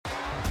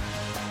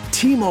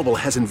T-Mobile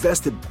has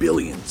invested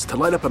billions to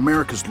light up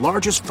America's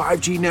largest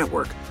 5G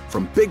network,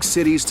 from big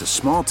cities to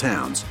small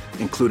towns,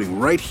 including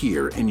right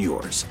here in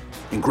yours.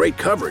 And great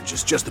coverage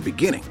is just the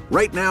beginning.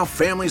 Right now,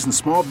 families and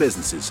small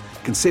businesses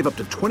can save up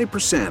to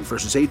 20%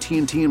 versus AT&T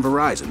and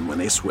Verizon when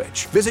they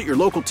switch. Visit your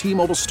local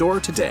T-Mobile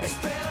store today.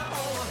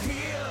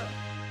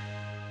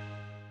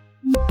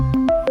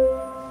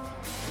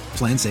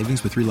 Plan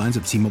savings with 3 lines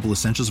of T-Mobile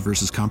Essentials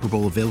versus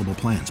comparable available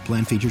plans.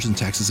 Plan features and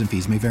taxes and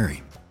fees may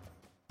vary.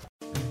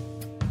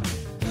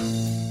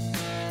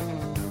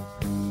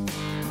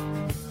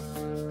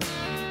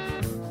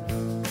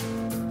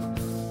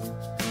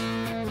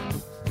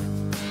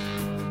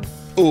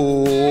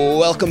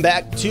 Welcome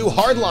back to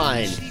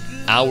Hardline,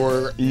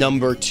 hour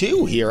number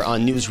 2 here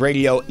on News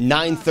Radio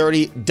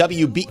 930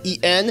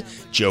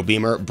 WBEN. Joe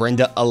Beamer,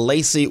 Brenda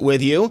Alesi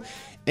with you.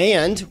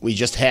 And we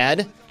just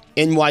had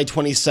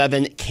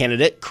NY27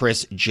 candidate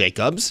Chris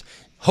Jacobs.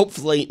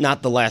 Hopefully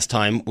not the last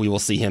time we will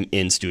see him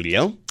in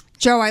studio.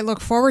 Joe, I look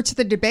forward to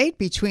the debate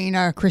between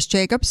Chris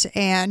Jacobs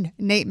and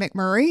Nate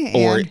McMurray.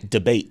 Or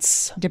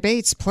debates.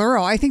 Debates,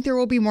 plural. I think there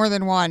will be more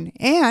than one.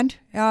 And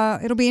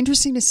it'll be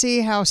interesting to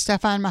see how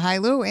Stefan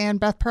Mihailu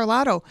and Beth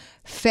Parlato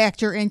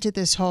factor into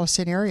this whole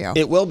scenario.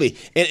 It will be.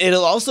 And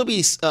it'll also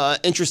be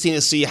interesting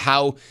to see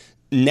how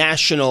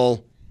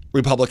National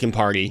Republican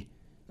Party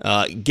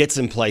gets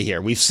in play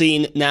here. We've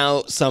seen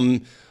now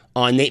some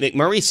on Nate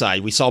McMurray's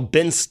side. We saw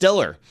Ben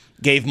Stiller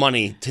gave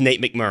money to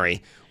Nate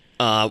McMurray,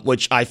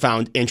 which I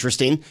found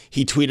interesting.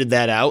 He tweeted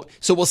that out.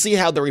 So we'll see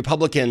how the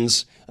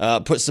Republicans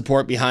put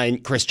support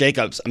behind Chris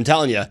Jacobs. I'm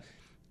telling you,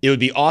 it would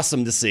be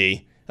awesome to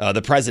see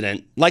the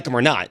president, like him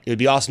or not, it would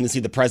be awesome to see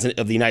the president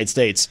of the United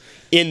States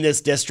in this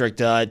district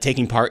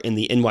taking part in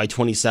the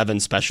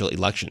NY27 special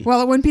election.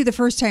 Well, it wouldn't be the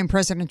first time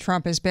President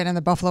Trump has been in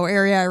the Buffalo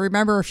area. I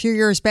remember a few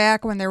years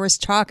back when there was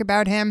talk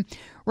about him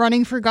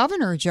running for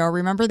governor, Joe.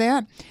 Remember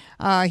that?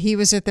 He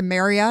was at the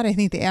Marriott. I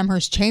think the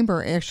Amherst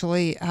Chamber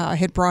actually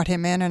had brought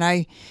him in, and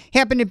I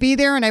happened to be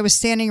there, and I was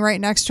standing right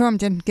next to him.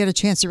 Didn't get a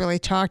chance to really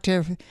talk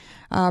to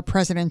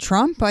President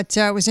Trump, but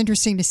it was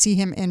interesting to see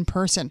him in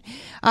person.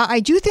 I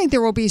do think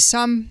there will be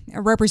some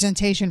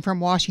representation from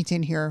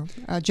Washington here,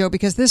 Joe,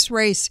 because this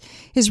race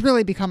has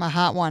really become a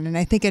hot one, and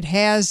I think it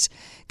has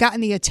gotten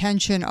the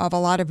attention of a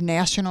lot of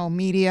national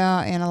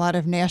media and a lot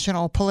of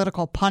national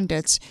political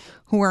pundits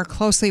who are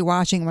closely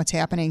watching what's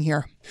happening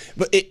here.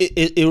 But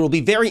it will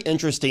be very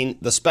interesting,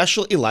 the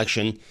special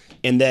election,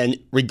 and then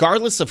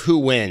regardless of who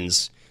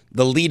wins,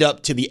 the lead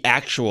up to the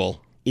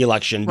actual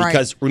election,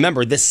 because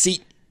remember, this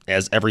seat,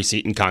 as every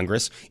seat in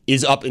Congress,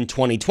 is up in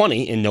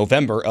 2020 in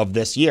November of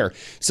this year.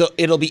 So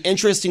it'll be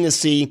interesting to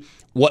see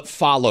what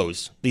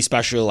follows the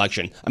special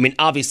election. I mean,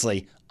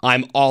 obviously,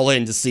 I'm all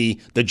in to see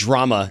the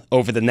drama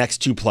over the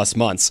next 2+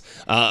 months,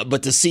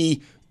 but to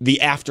see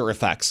the after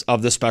effects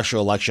of the special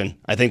election,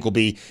 I think will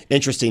be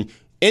interesting.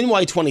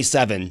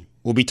 NY27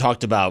 will be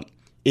talked about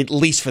at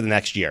least for the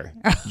next year,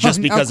 just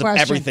because of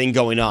everything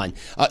going on.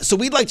 So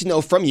we'd like to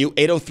know from you,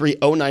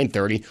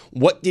 803-0930,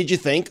 what did you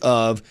think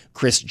of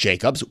Chris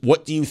Jacobs?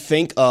 What do you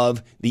think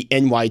of the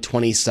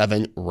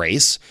NY27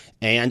 race?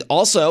 And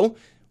also,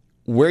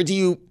 where do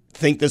you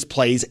think this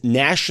plays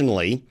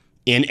nationally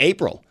in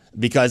April?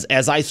 Because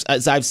as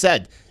I've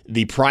said,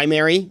 the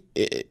primary,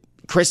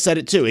 Chris said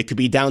it too, it could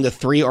be down to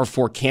 3 or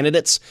 4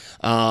 candidates.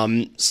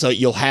 So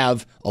you'll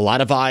have a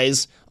lot of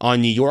eyes on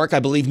New York. I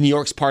believe New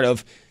York's part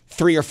of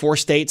 3 or 4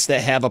 states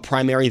that have a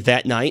primary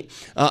that night.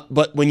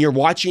 But when you're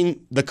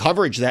watching the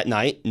coverage that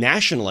night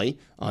nationally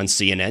on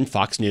CNN,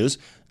 Fox News,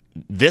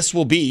 this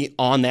will be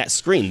on that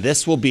screen.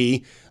 This will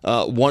be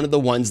one of the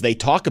ones they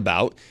talk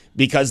about,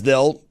 because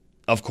they'll,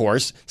 of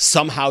course,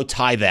 somehow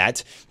tie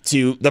that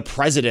to the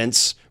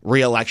president's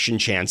re-election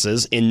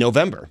chances in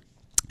November.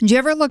 Did you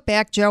ever look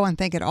back, Joe, and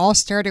think it all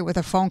started with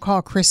a phone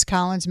call Chris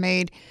Collins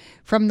made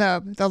from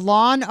the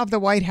lawn of the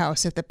White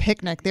House at the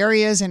picnic? There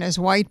he is in his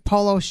white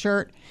polo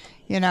shirt,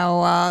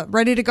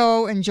 ready to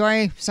go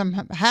enjoy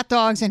some hot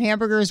dogs and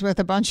hamburgers with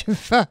a bunch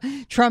of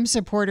Trump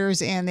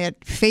supporters, and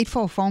that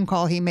fateful phone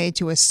call he made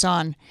to his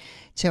son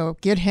to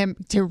get him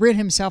to rid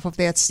himself of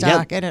that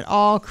stock. Yep. And it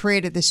all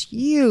created this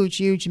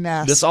huge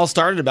mess. This all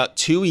started about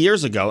 2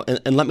 years ago.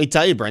 And let me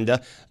tell you,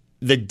 Brenda,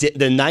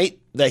 the night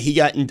that he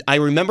got in, I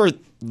remember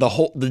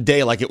the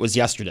day like it was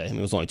yesterday. I mean,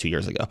 it was only 2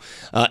 years ago.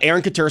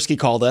 Aaron Katursky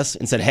called us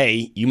and said,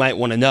 hey, you might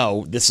want to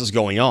know this is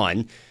going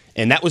on.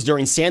 And that was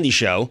during Sandy's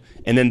show.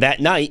 And then that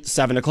night,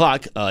 7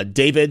 o'clock,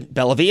 David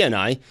Bellavia and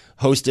I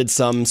hosted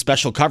some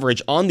special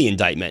coverage on the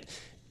indictment.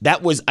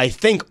 That was, I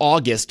think,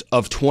 August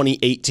of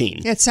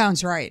 2018. It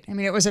sounds right. I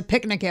mean, it was a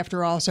picnic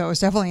after all, so it was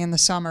definitely in the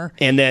summer.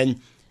 And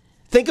then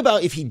think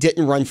about if he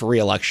didn't run for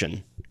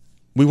re-election.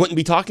 We wouldn't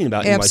be talking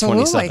about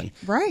NY27.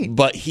 Right.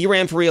 But he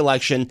ran for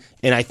re-election,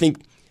 and I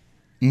think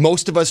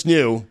most of us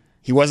knew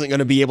he wasn't going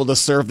to be able to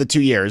serve the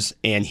 2 years.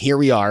 And here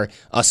we are,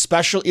 a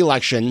special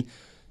election.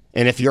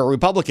 And if you're a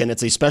Republican,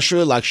 it's a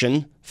special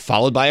election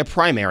followed by a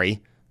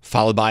primary,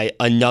 followed by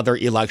another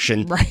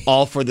election,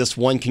 all for this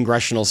one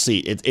congressional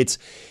seat.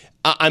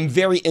 I'm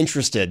very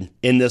interested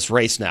in this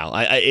race now.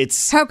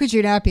 It's How could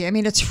you not be? I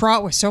mean, it's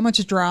fraught with so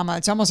much drama.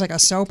 It's almost like a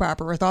soap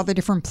opera with all the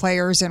different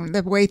players and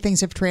the way things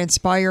have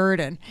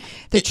transpired and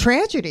the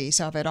tragedies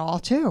of it all,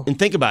 too. And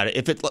think about it.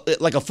 If it's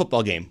like a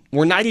football game,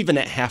 we're not even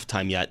at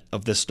halftime yet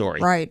of this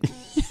story. Right.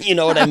 You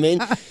know what I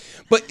mean?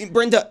 But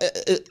Brenda,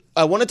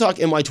 I want to talk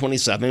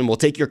NY27. We'll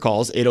take your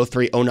calls,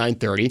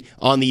 803-0930,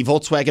 on the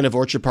Volkswagen of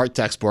Orchard Park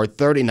text board,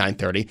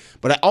 3930.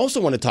 But I also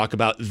want to talk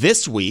about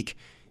this week.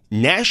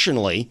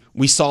 Nationally,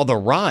 we saw the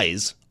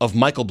rise of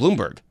Michael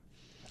Bloomberg.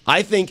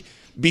 I think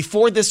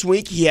before this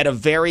week, he had a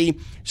very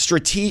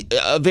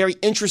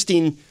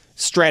interesting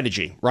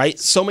strategy, right?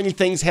 So many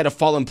things had to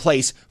fall in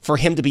place for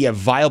him to be a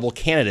viable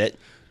candidate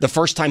the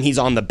first time he's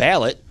on the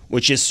ballot,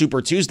 which is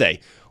Super Tuesday.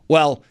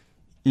 Well,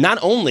 not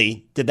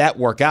only did that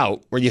work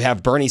out, where you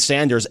have Bernie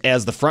Sanders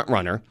as the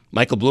frontrunner,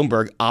 Michael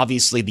Bloomberg,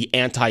 obviously the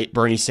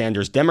anti-Bernie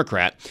Sanders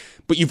Democrat,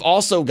 but you've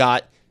also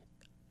got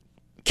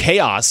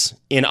chaos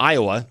in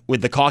Iowa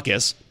with the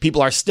caucus.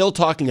 People are still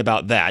talking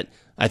about that.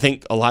 I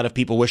think a lot of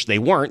people wish they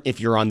weren't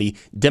if you're on the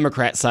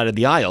Democrat side of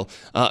the aisle.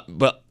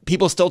 But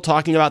people still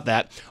talking about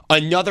that.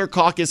 Another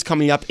caucus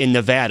coming up in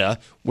Nevada,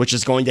 which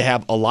is going to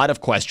have a lot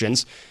of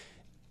questions.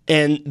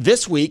 And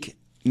this week,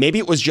 maybe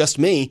it was just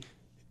me,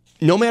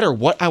 no matter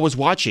what I was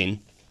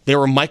watching, there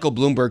were Michael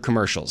Bloomberg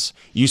commercials.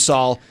 You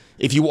saw,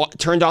 if you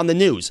turned on the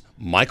news,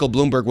 Michael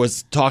Bloomberg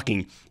was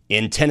talking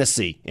in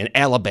Tennessee, in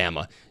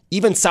Alabama,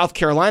 even South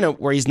Carolina,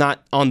 where he's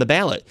not on the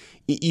ballot.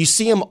 You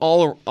see him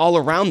all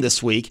around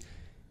this week.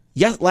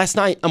 Yeah, last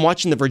night I'm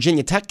watching the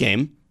Virginia Tech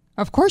game.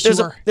 Of course you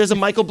were. There's a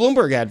Michael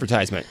Bloomberg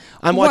advertisement.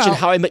 I'm watching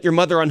How I Met Your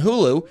Mother on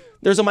Hulu.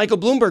 There's a Michael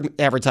Bloomberg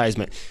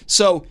advertisement.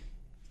 So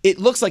it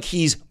looks like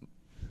he's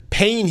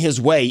paying his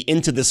way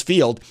into this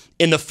field,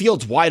 and the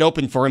field's wide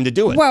open for him to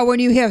do it. Well, when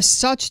you have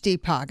such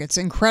deep pockets,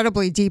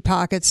 incredibly deep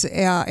pockets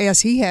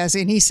as he has,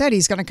 and he said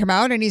he's going to come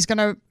out and he's going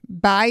to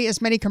buy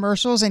as many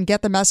commercials and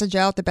get the message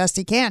out the best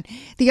he can.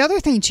 The other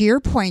thing, to your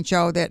point,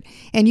 Joe, that,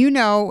 and you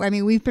know, I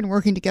mean, we've been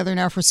working together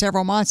now for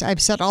several months.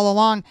 I've said all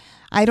along,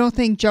 I don't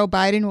think Joe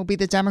Biden will be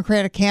the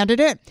Democratic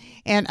candidate,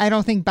 and I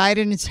don't think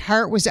Biden's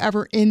heart was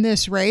ever in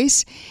this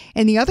race.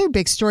 And the other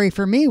big story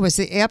for me was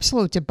the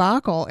absolute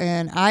debacle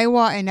in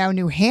Iowa and now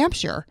New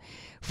Hampshire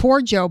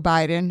for Joe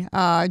Biden.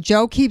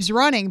 Joe keeps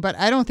running, but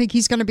I don't think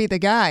he's going to be the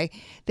guy.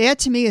 That,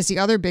 to me, is the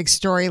other big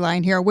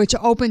storyline here, which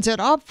opens it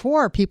up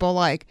for people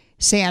like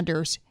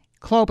Sanders,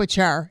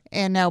 Klobuchar,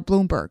 and now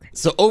Bloomberg.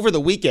 So over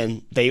the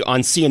weekend, on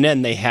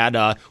CNN, they had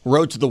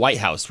Road to the White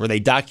House, where they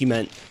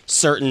document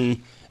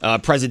certain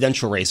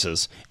presidential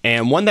races.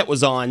 And one that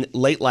was on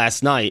late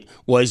last night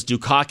was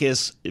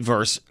Dukakis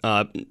versus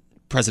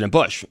President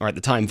Bush, or at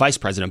the time, Vice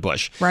President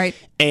Bush. Right.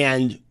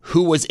 And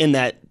who was in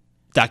that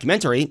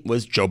documentary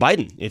was Joe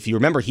Biden. If you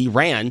remember, he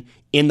ran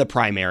in the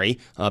primary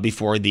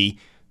before the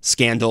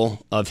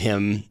scandal of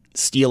him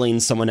stealing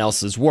someone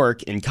else's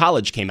work in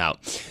college came out.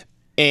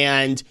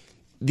 And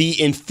the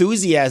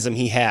enthusiasm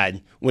he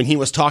had when he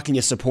was talking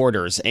to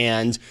supporters,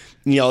 and,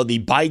 you know,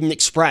 the Biden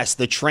Express,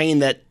 the train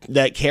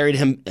that carried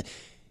him,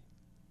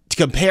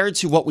 compared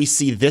to what we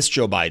see this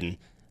Joe Biden,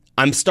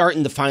 I'm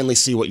starting to finally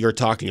see what you're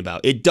talking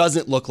about. It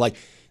doesn't look like,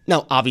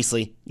 now,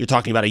 obviously, you're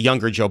talking about a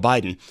younger Joe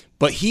Biden,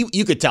 but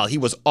you could tell he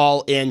was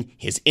all in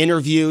his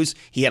interviews.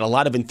 He had a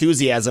lot of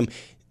enthusiasm.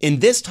 And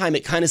this time,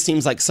 it kind of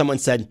seems like someone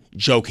said,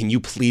 Joe, can you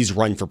please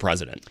run for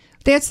president?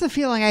 That's the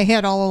feeling I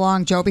had all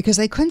along, Joe, because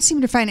they couldn't seem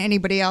to find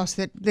anybody else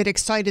that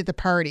excited the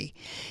party.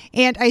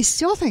 And I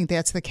still think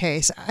that's the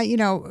case.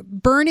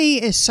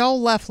 Bernie is so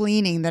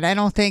left-leaning that I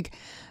don't think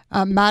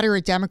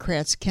moderate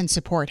Democrats can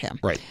support him.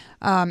 Right.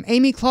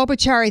 Amy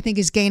Klobuchar, I think,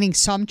 is gaining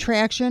some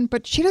traction,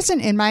 but she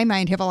doesn't, in my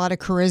mind, have a lot of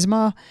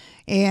charisma.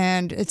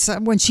 And it's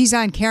when she's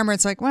on camera,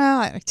 it's like,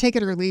 well, take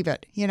it or leave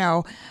it,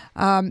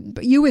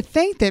 But you would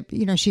think that,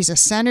 she's a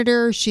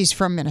senator. She's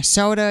from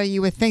Minnesota.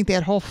 You would think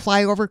that whole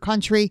flyover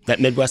country. That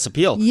Midwest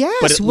appeal.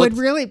 Yes,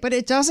 but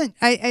it doesn't.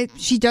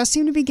 She does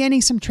seem to be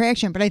gaining some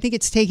traction, but I think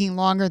it's taking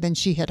longer than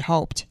she had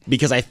hoped.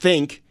 Because I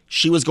think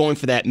she was going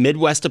for that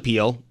Midwest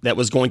appeal that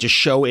was going to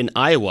show in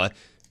Iowa.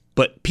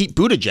 But Pete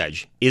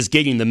Buttigieg is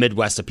getting the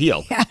Midwest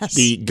appeal. Yes.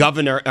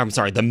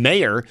 The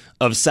mayor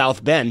of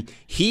South Bend,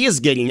 he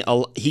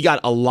got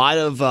a lot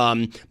of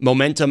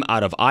momentum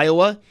out of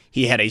Iowa.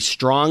 He had a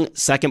strong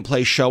second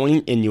place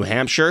showing in New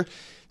Hampshire.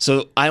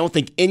 So I don't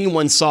think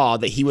anyone saw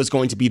that he was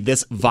going to be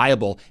this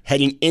viable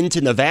heading into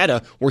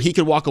Nevada, where he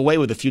could walk away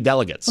with a few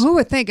delegates. Who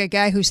would think a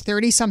guy who's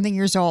 30-something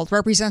years old,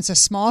 represents a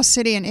small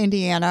city in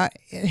Indiana,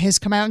 has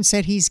come out and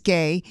said he's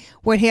gay,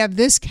 would have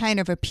this kind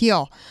of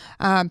appeal?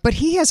 But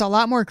he has a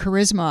lot more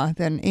charisma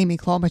than Amy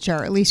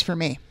Klobuchar, at least for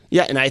me.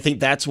 Yeah, and I think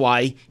that's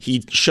why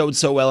he showed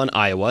so well in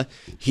Iowa.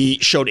 He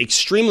showed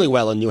extremely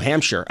well in New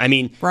Hampshire. I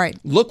mean, right.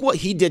 Look what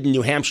he did in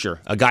New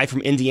Hampshire, a guy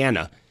from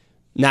Indiana.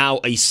 Now,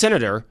 a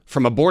senator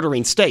from a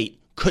bordering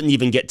state couldn't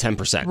even get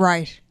 10%.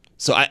 Right.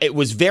 So it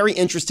was very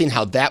interesting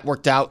how that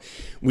worked out.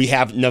 We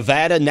have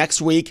Nevada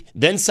next week,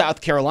 then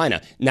South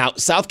Carolina. Now,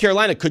 South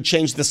Carolina could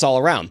change this all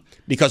around,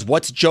 because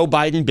what's Joe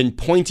Biden been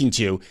pointing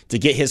to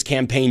get his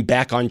campaign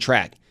back on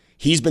track?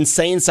 He's been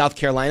saying South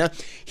Carolina.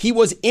 He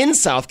was in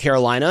South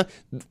Carolina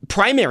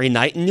primary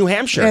night in New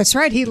Hampshire. That's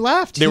right. He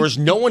left. There was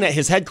no one at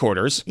his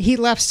headquarters. He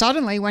left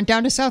suddenly, went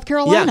down to South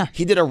Carolina. Yeah,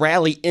 he did a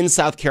rally in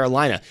South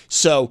Carolina.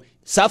 So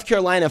South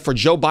Carolina for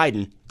Joe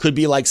Biden could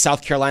be like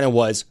South Carolina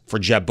was for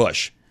Jeb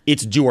Bush.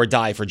 It's do or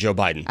die for Joe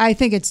Biden. I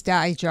think it's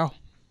die, Joe.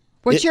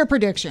 What's your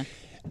prediction?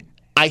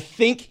 I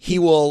think he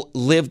will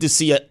live to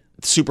see a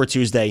Super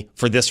Tuesday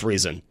for this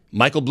reason.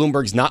 Michael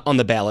Bloomberg's not on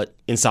the ballot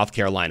in South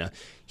Carolina.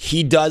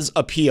 He does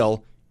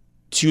appeal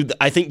to,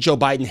 I think Joe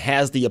Biden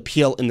has the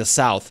appeal in the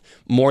South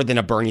more than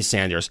a Bernie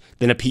Sanders,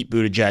 than a Pete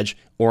Buttigieg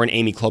or an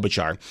Amy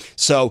Klobuchar.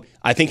 So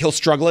I think he'll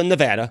struggle in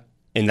Nevada,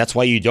 and that's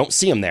why you don't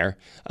see him there.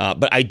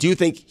 But I do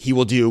think he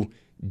will do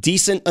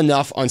decent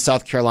enough on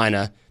South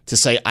Carolina to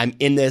say, I'm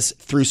in this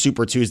through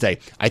Super Tuesday.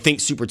 I think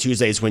Super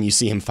Tuesday is when you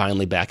see him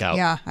finally back out.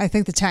 Yeah, I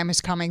think the time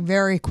is coming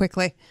very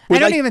quickly. I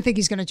don't even think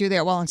he's going to do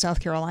that well in South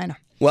Carolina.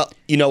 Well,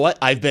 you know what?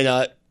 I've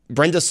been,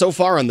 Brenda, so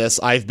far on this,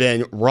 I've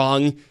been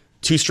wrong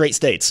 2 straight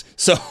states.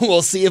 So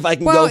we'll see if I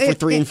can go for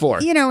 3 and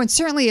 4. You know, and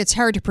certainly it's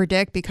hard to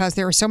predict because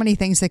there are so many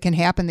things that can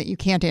happen that you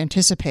can't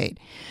anticipate.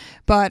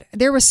 But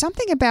there was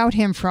something about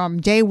him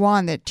from day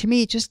one that to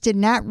me just did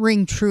not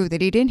ring true,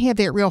 that he didn't have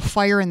that real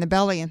fire in the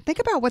belly. And think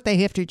about what they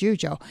have to do,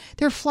 Joe.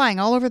 They're flying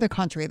all over the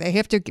country. They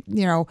have to,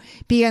 you know,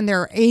 be on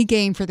their A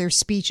game for their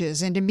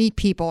speeches and to meet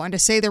people and to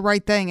say the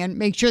right thing and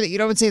make sure that you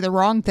don't say the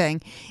wrong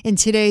thing in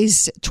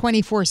today's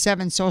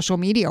 24/7 social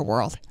media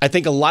world. I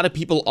think a lot of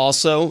people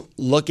also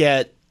look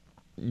at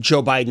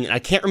Joe Biden. I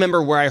can't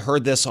remember where I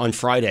heard this on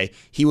Friday.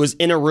 He was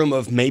in a room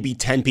of maybe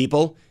 10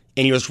 people.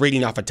 And he was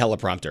reading off a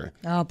teleprompter.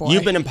 Oh, boy.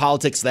 You've been in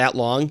politics that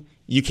long.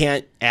 You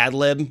can't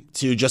ad-lib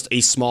to just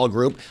a small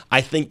group.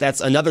 I think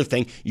that's another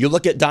thing. You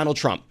look at Donald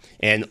Trump,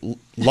 and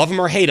love him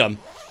or hate him,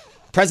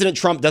 President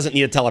Trump doesn't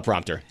need a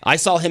teleprompter. I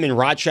saw him in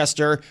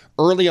Rochester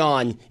early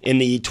on in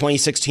the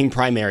 2016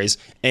 primaries,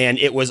 and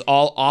it was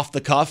all off the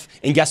cuff.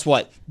 And guess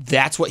what?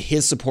 That's what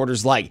his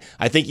supporters like.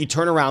 I think you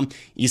turn around,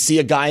 you see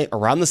a guy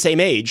around the same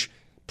age,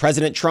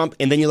 President Trump,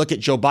 and then you look at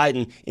Joe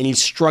Biden, and he's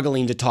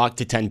struggling to talk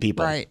to 10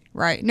 people.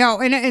 Right.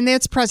 No, and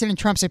that's President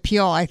Trump's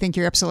appeal. I think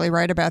you're absolutely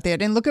right about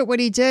that. And look at what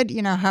he did,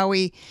 you know, how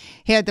he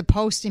had the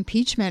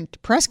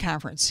post-impeachment press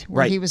conference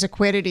where he was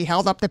acquitted. He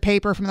held up the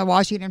paper from the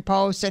Washington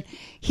Post, and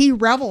he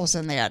revels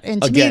in that.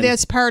 And to me,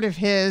 that's part of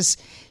his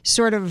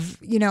sort of,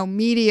 you know,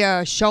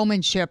 media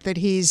showmanship, that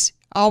he's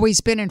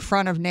always been in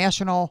front of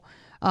national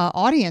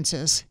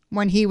audiences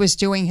when he was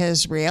doing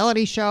his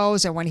reality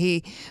shows and when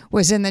he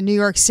was in the New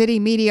York City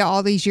media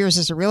all these years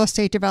as a real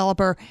estate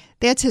developer.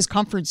 That's his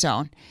comfort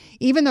zone.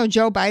 Even though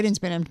Joe Biden's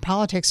been in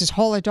politics his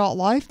whole adult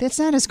life, that's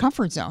not his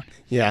comfort zone.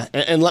 Yeah,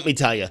 and let me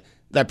tell you,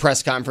 that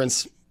press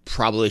conference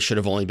probably should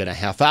have only been a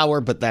half hour,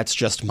 but that's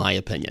just my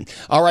opinion.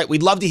 All right,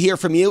 we'd love to hear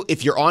from you.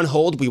 If you're on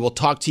hold, we will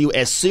talk to you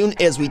as soon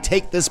as we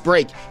take this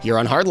break here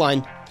on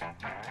Hardline.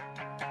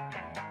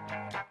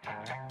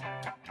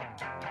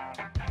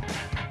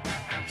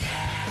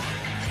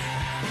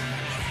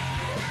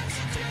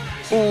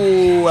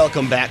 Ooh,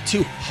 welcome back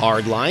to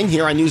Hardline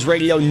here on News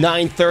Radio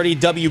 930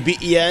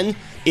 WBEN.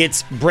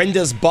 It's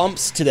Brenda's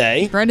Bumps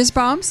today. Brenda's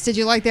Bumps? Did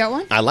you like that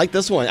one? I like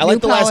this one. I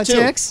like the politics.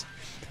 last two.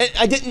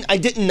 I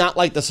did not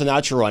like the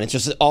Sinatra one. It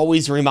just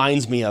always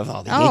reminds me of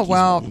the Yankees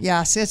one.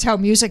 Yes. It's how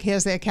music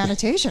has that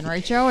connotation,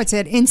 right, Joe? It's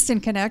that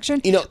instant connection.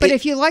 You know, but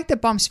if you like the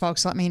bumps,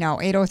 folks, let me know.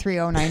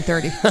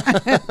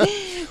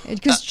 803-0930.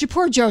 Because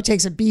poor Joe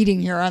takes a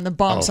beating here on the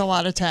bumps a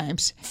lot of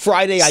times.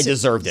 Friday, I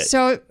deserved it.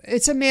 So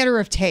it's a matter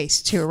of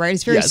taste, too, right?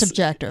 It's very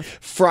subjective.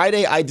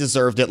 Friday, I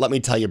deserved it. Let me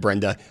tell you,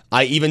 Brenda,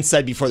 I even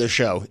said before the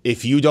show,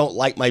 if you don't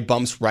like my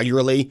bumps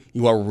regularly,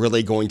 you are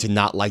really going to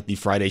not like the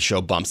Friday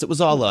show bumps. It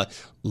was all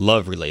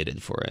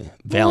love-related for a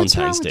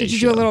Valentine's Day show. Did you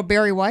do a little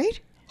Barry White?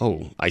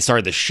 Oh, I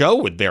started the show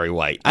with Barry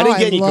White. I didn't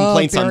get any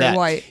complaints on that.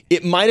 White.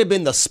 It might have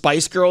been the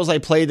Spice Girls I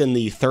played in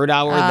the third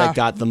hour that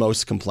got the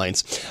most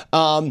complaints.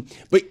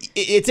 But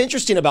it's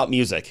interesting about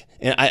music,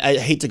 and I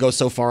hate to go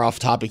so far off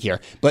topic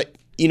here, but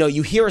you know,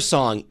 you hear a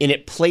song and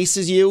it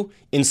places you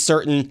in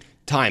certain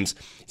times.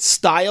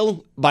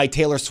 Style by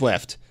Taylor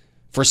Swift,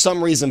 for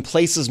some reason,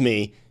 places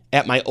me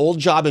at my old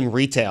job in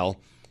retail,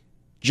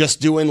 just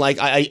doing when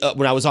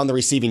I was on the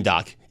receiving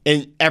dock.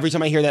 And every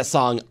time I hear that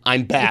song,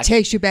 I'm back. It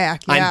takes you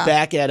back. Yeah. I'm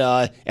back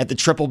at the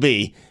Triple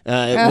B,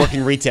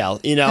 working retail.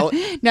 You know,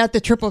 not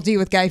the Triple D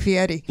with Guy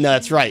Fieri. No,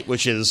 that's right.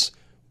 Which is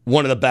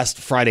one of the best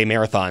Friday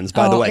marathons,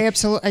 by the way.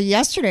 Absolutely.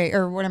 Yesterday,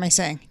 or what am I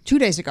saying? 2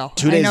 days ago.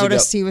 I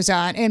noticed he was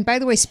on. And by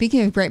the way,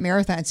 speaking of great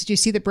marathons, did you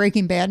see the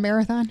Breaking Bad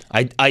marathon?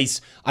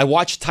 I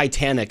watched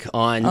Titanic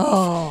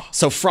on.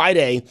 So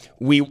Friday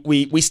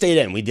we stayed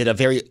in. We did a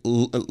very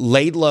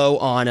laid low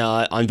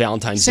on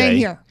Valentine's Day. Same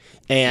here.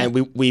 And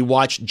we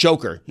watched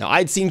Joker. Now,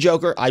 I'd seen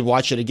Joker. I'd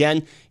watch it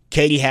again.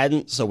 Katie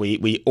hadn't, so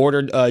we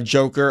ordered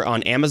Joker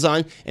on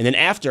Amazon. And then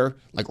after,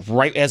 like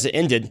right as it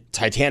ended,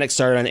 Titanic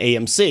started on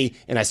AMC,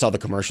 and I saw the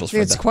commercials for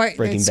Breaking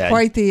Bad. It's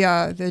quite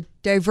the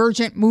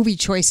divergent movie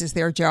choices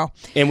there, Joe.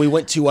 And we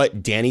went to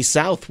Danny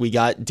South. We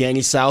got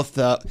Danny South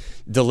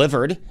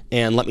delivered,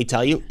 and let me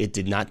tell you, it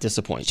did not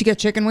disappoint. Did you get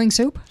chicken wing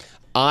soup?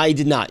 I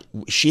did not.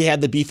 She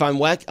had the beef on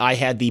weck. I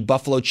had the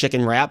buffalo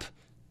chicken wrap.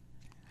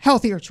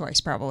 Healthier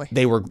choice, probably.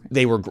 They were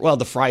well,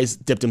 the fries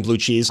dipped in blue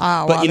cheese.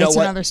 Oh, but wow, you know that's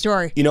what? another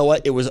story. You know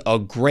what? It was a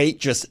great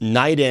just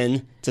night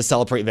in to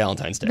celebrate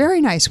Valentine's Day.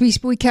 Very nice.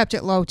 We kept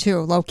it low,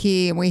 too, low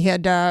key. And we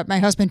had, my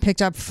husband picked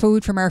up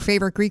food from our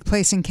favorite Greek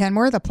place in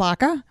Kenmore, the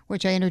Plaka,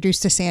 which I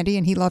introduced to Sandy,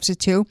 and he loves it,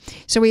 too.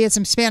 So we had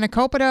some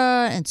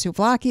spanakopita and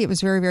souvlaki. It was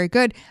very, very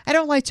good. I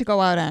don't like to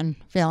go out on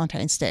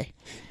Valentine's Day.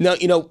 No,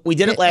 we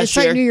did it last it's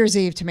year. It's like New Year's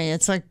Eve to me.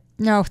 It's like,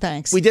 no,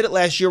 thanks. We did it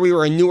last year. We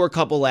were a newer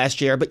couple last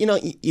year, but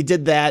you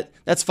did that.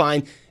 That's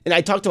fine. And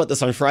I talked about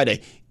this on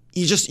Friday.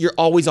 You're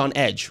always on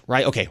edge,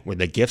 right? Okay, were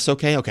the gifts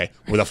okay? Okay,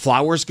 were the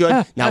flowers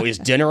good? Now is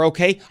dinner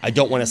okay? I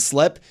don't want to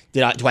slip.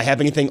 Do I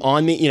have anything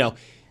on me?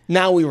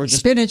 Now we were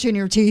just spinach in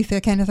your teeth,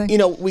 that kind of thing.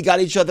 We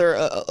got each other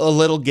a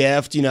little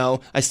gift.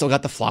 I still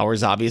got the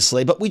flowers,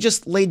 obviously, but we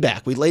just laid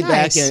back. We laid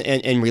back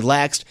and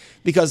relaxed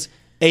because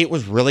it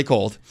was really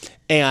cold,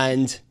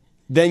 and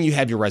then you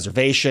have your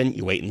reservation,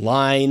 you wait in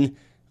line,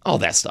 all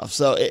that stuff.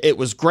 So it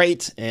was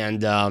great,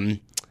 and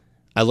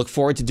I look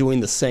forward to doing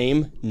the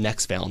same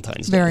next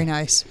Valentine's Day. Very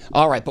nice.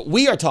 All right, but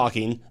we are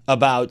talking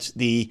about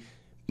the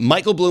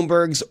Michael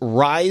Bloomberg's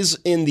rise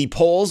in the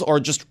polls or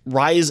just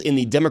rise in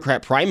the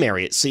Democrat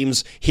primary. It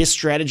seems his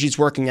strategy is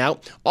working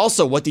out.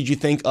 Also, what did you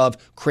think of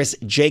Chris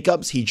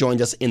Jacobs? He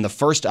joined us in the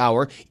first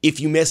hour. If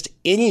you missed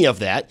any of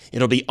that,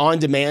 it'll be on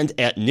demand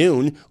at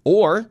noon,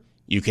 or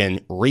you can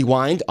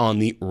rewind on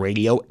the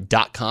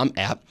radio.com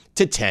app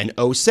to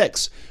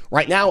 10:06.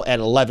 Right now at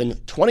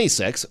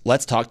 11:26,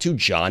 let's talk to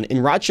John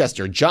in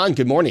Rochester. John,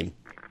 good morning.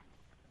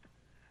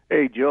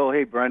 Hey, Joe.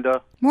 Hey,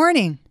 Brenda.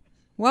 Morning.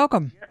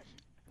 Welcome.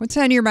 What's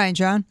on your mind,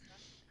 John?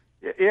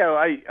 Yeah,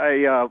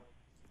 I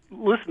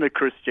listened to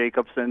Chris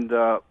Jacobs, and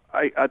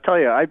I tell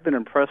you, I've been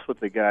impressed with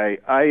the guy.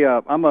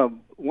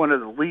 I'm one of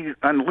the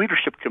on the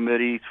leadership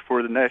committee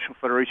for the National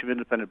Federation of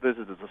Independent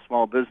Businesses, a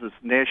small business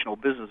national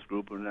business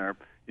group in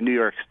New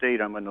York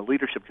State. I'm on the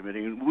leadership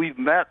committee, and we've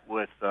met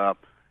with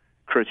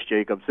Chris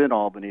Jacobs in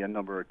Albany a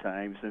number of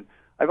times, and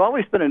I've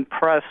always been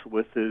impressed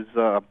with his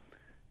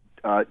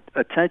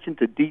attention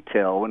to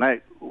detail. When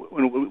I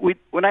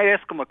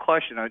ask him a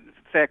question, in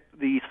fact,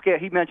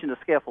 he mentioned the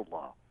scaffold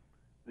law,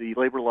 the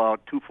labor law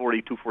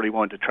 240,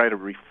 241, to try to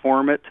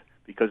reform it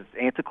because it's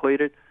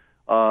antiquated.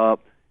 I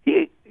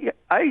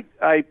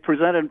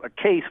presented a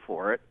case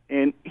for it,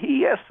 and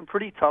he asked some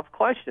pretty tough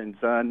questions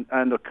on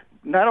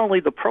not only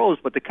the pros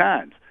but the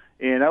cons.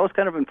 And I was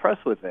kind of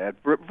impressed with that,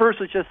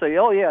 versus just say,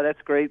 "Oh yeah, that's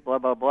great," blah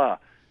blah blah.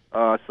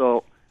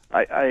 So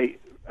I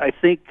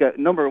think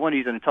number one,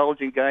 he's an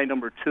intelligent guy.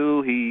 Number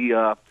two, he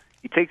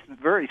takes it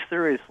very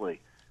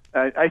seriously.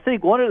 I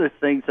think one of the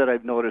things that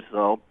I've noticed,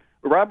 though,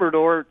 Robert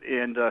Orr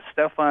and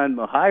Stefan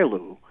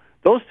Mihailu,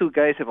 those two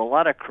guys have a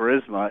lot of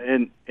charisma,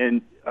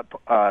 and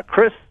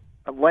Chris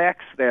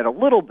lacks that a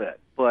little bit,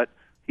 but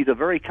he's a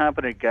very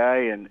competent guy,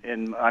 and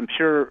I'm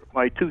sure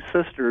my two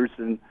sisters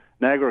in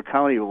Niagara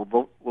County will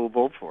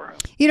vote for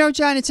him.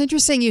 John, it's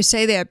interesting you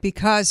say that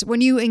because when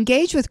you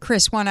engage with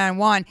Chris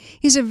one-on-one,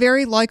 he's a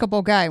very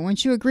likable guy.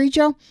 Wouldn't you agree,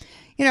 Joe?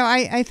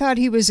 I thought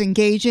he was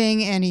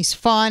engaging and he's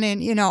fun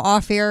and,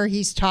 off air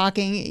he's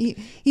talking.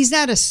 He's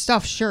not a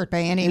stuffed shirt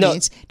by any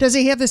means. Does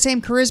he have the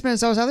same charisma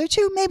as those other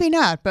two? Maybe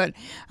not, but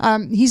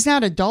he's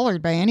not a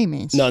dullard by any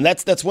means. No, and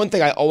that's one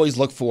thing I always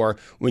look for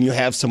when you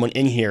have someone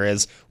in here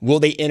is, will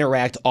they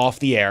interact off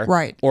the air?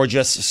 Right. Or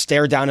just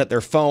stare down at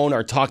their phone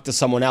or talk to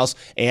someone else?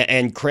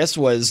 And Chris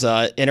was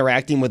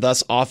interacting with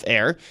us off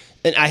air.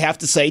 And I have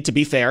to say, to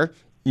be fair,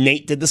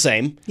 Nate did the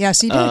same. Yes,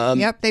 he did.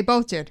 Yep, they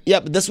both did.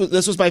 Yep, this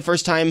was my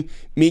first time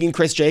meeting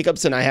Chris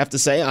Jacobs, and I have to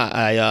say,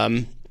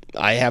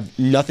 I have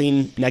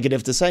nothing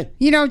negative to say.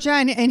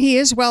 John, and he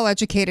is well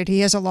educated. He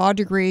has a law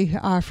degree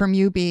from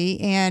UB,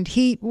 and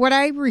what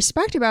I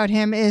respect about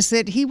him is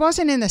that he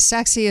wasn't in the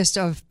sexiest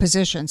of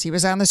positions. He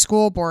was on the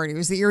school board. He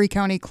was the Erie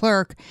County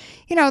clerk.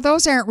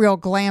 Those aren't real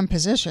glam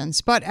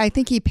positions, but I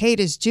think he paid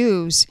his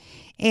dues.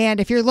 And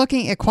if you're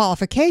looking at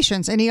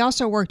qualifications, and he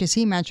also worked, as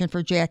he mentioned,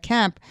 for Jack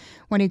Kemp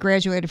when he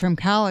graduated from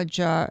college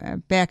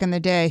back in the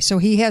day. So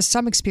he has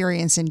some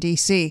experience in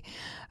D.C.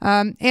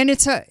 And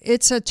it's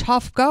a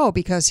tough go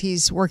because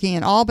he's working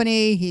in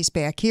Albany. He's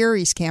back here.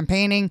 He's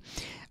campaigning.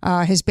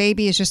 His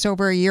baby is just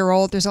over a year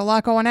old. There's a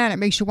lot going on. It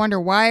makes you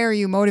wonder, why are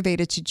you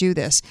motivated to do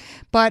this?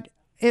 But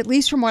at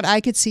least from what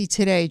I could see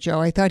today, Joe,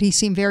 I thought he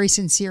seemed very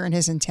sincere in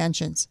his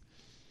intentions.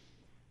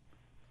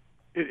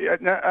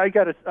 I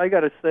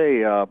gotta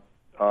say,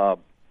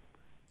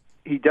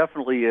 he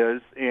definitely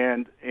is,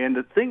 and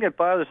the thing that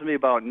bothers me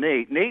about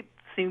Nate's.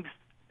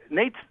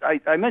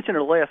 I mentioned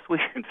it last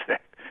week. In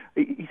fact,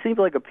 he seems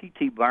like a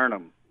P.T.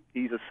 Barnum.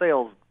 He's a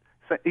sales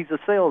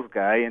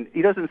guy, and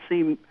he doesn't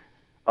seem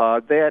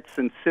that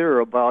sincere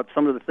about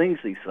some of the things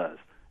he says.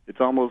 It's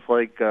almost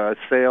like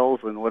sales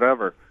and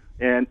whatever.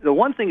 And the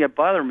one thing that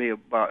bothered me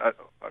about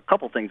a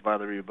couple things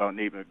bothered me about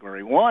Nate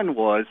McMurray. One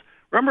was,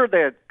 remember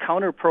that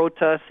counter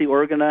protest he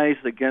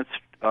organized against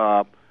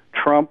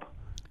Trump.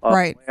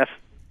 Right.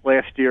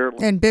 Last year.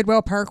 In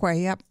Bidwell Parkway,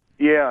 yep.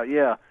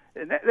 Yeah.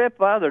 And that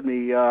bothered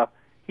me.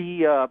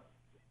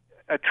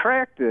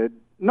 attracted,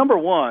 number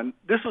one,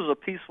 this was a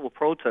peaceful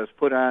protest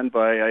put on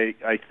by,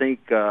 I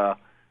think,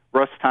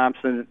 Russ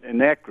Thompson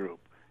and that group.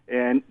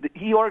 And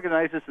he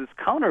organizes this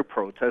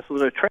counter-protest,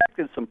 which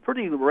attracted some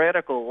pretty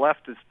radical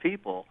leftist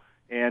people,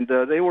 and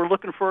they were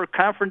looking for a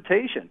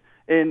confrontation.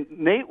 And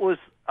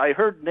I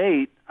heard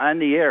Nate on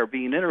the air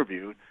being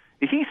interviewed.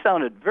 He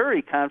sounded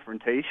very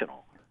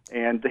confrontational,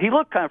 and he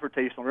looked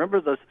confrontational.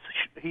 Remember,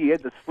 he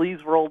had the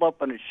sleeves rolled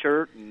up on his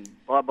shirt and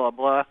blah, blah,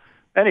 blah.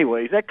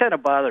 Anyways, that kind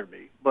of bothered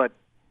me. But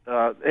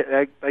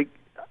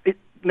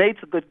Nate's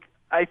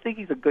I think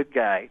he's a good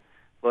guy,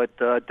 but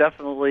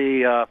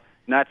definitely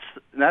not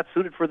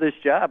suited for this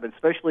job,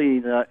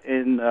 especially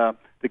in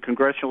the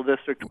Congressional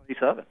District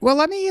 27. Well,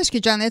 let me ask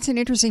you, John, that's an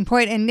interesting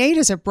point. And Nate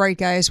is a bright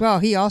guy as well.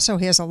 He also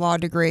has a law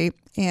degree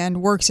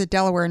and works at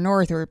Delaware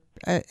North, or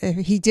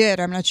he did.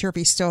 I'm not sure if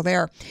he's still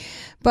there.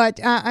 But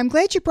I'm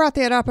glad you brought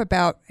that up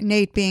about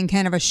Nate being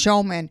kind of a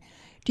showman.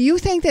 Do you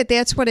think that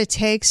that's what it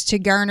takes to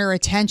garner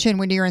attention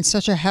when you're in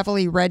such a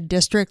heavily red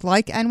district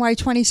like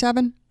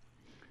NY27?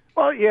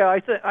 Well, yeah,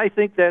 I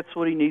think that's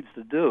what he needs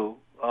to do.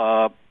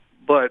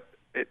 But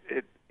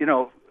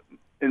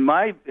in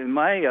my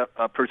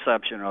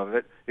perception of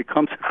it, it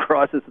comes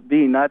across as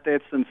being not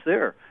that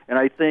sincere. And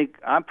I think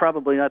I'm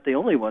probably not the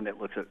only one that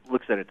looks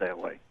at it that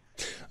way.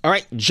 All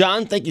right,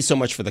 John, thank you so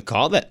much for the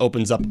call. That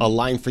opens up a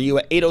line for you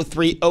at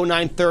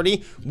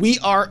 803-0930. We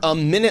are a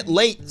minute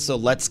late, so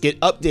let's get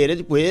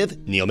updated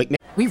with Neil McNair.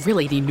 We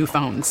really need new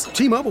phones.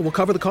 T-Mobile will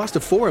cover the cost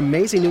of 4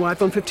 amazing new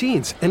iPhone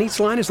 15s, and each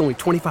line is only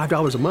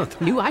 $25 a month.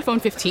 New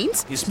iPhone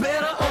 15s? It's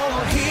better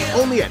over here.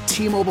 Only at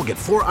T-Mobile, get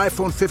 4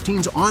 iPhone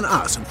 15s on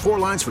us and 4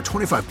 lines for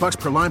 $25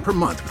 per line per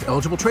month with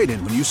eligible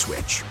trade-in when you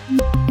switch.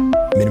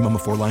 Minimum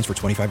of 4 lines for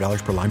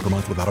 $25 per line per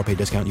month with autopay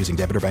discount using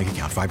debit or bank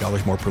account.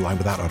 $5 more per line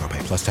without autopay,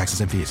 plus taxes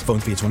and fees. Phone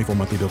fee at 24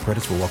 monthly bill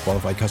credits for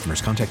well-qualified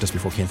customers. Contact us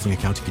before canceling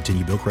account to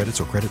continue bill credits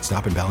or credit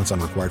stop and balance on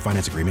required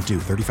finance agreement due.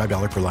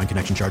 $35 per line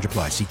connection charge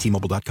applies. See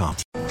T-Mobile.com.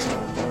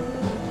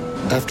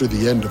 After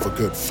the end of a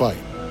good fight,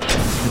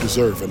 you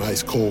deserve an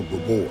ice-cold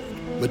reward.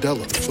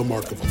 Modelo is the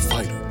mark of a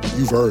fighter.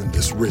 You've earned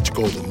this rich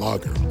golden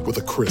lager with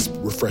a crisp,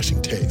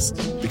 refreshing taste.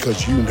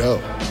 Because you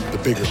know, the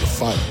bigger the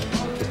fight,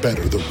 the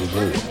better the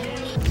reward.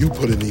 You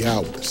put in the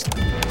hours,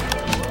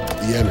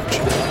 the energy,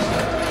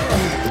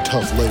 the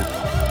tough labor.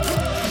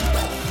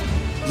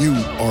 You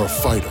are a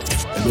fighter,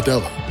 and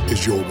Modelo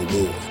is your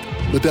reward.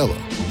 Modelo,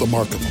 the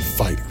mark of a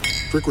fighter.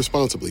 Drink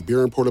responsibly.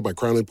 Beer imported by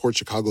Crown Imports,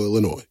 Chicago,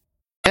 Illinois.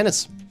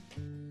 Dennis.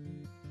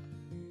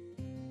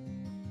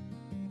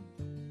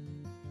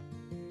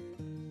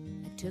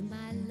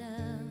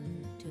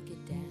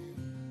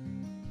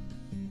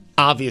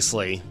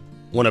 Obviously,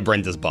 one of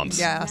Brenda's bumps.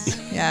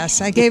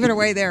 Yes. I gave it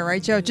away there,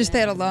 right, Joe? Just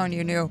that alone,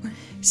 you knew.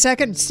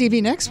 Second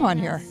Stevie Nicks one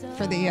here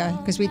for the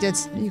because we did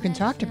You Can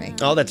Talk to Me.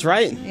 Oh, that's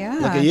right. Yeah.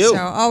 Look at you. So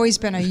always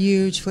been a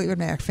huge Fleetwood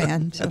Mac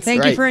fan. So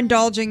thank you for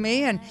indulging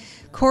me. And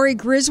Corey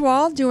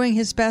Griswold doing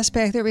his best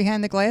back there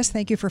behind the glass.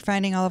 Thank you for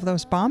finding all of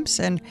those bumps.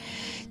 And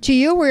to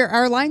you,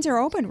 our lines are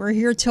open. We're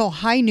here till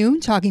high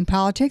noon talking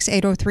politics,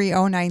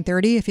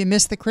 803-0930. If you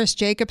missed the Chris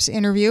Jacobs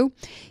interview,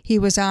 he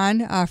was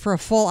on for a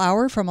full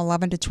hour from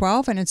 11 to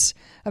 12, and it's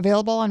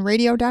available on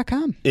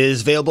radio.com. It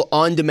is available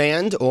on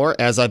demand, or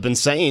as I've been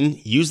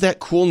saying, use that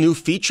cool new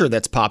feature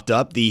that's popped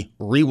up, the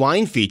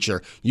rewind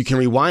feature. You can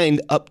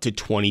rewind up to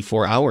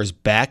 24 hours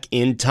back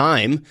in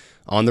time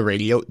on the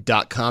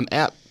radio.com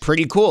app.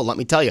 Pretty cool, let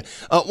me tell you.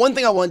 One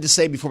thing I wanted to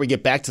say before we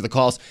get back to the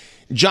calls,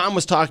 John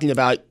was talking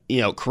about,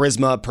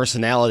 charisma,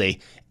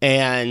 personality,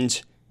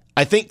 and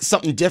I think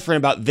something different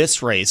about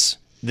this race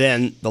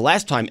than the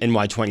last time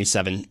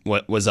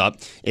NY27 was up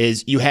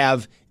is you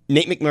have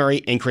Nate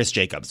McMurray and Chris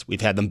Jacobs.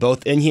 We've had them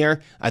both in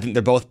here. I think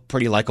they're both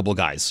pretty likable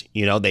guys.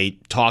 They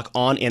talk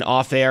on and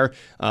off air.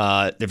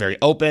 They're very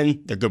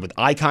open. They're good with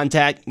eye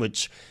contact,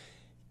 which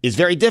is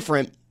very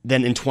different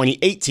than in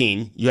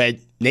 2018. You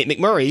had Nate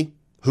McMurray,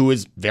 who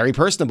is very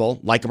personable,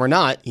 like him or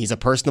not. He's a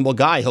personable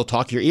guy. He'll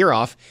talk your ear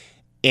off.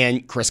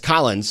 And Chris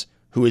Collins,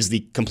 who is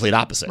the complete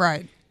opposite.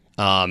 Right.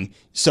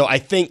 So I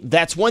think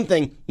that's one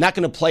thing not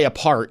going to play a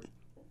part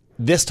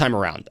this time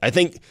around. I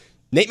think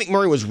Nate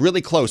McMurray was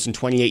really close in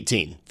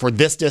 2018 for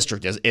this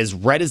district, as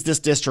red as this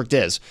district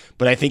is.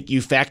 But I think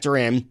you factor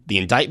in the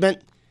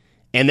indictment,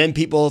 and then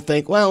people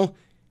think, well,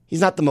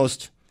 he's not the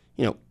most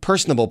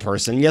personable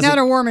person. Not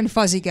a warm and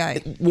fuzzy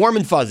guy. Warm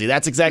and fuzzy.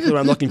 That's exactly what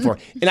I'm looking for.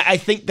 And I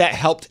think that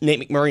helped Nate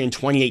McMurray in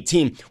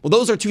 2018. Well,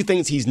 those are two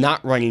things he's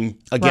not running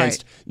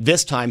against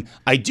this time.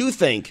 I do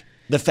think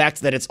the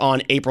fact that it's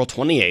on April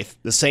 28th,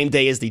 the same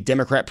day as the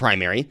Democrat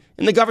primary,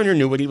 and the governor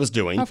knew what he was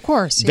doing. Of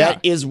course,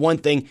 That is one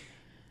thing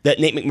that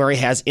Nate McMurray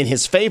has in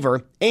his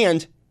favor,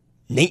 and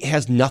Nate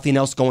has nothing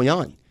else going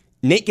on.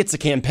 Nate gets a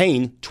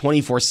campaign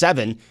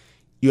 24/7.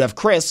 You have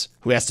Chris,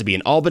 who has to be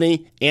in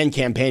Albany and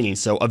campaigning,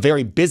 so a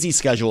very busy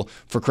schedule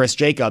for Chris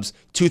Jacobs.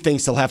 Two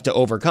things he'll have to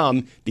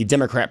overcome, the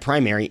Democrat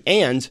primary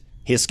and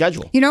his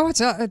schedule. What's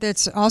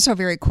that's also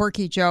very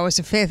quirky, Joe, is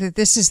the fact that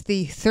this is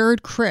the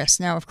third Chris.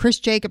 Now, if Chris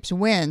Jacobs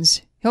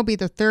wins, he'll be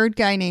the third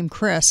guy named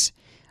Chris.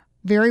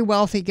 Very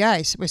wealthy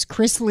guys. It was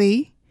Chris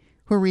Lee,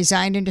 who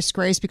resigned in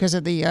disgrace because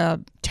of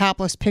the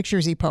topless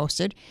pictures he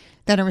posted.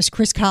 Then it was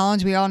Chris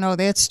Collins. We all know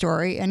that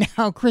story. And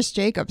now Chris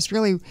Jacobs.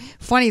 Really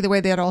funny the way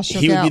that all shook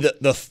out. He would be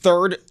the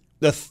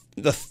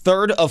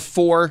third of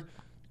four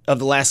of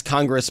the last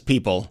Congress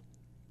people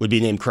would be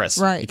named Chris.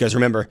 Right. Because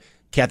remember,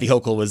 Kathy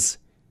Hochul was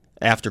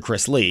after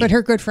Chris Lee. But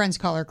her good friends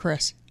call her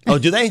Chris. Oh,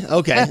 do they?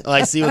 Okay. Well,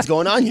 I see what's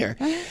going on here.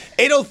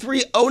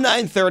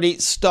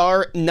 803-0930,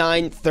 star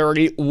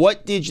 930.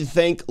 What did you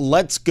think?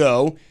 Let's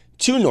go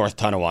to North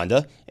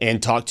Tonawanda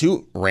and talk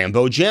to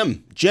Rambo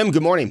Jim. Jim,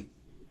 good morning.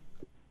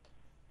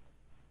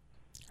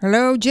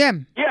 Hello,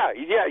 Jim. Yeah,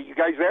 you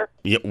guys there?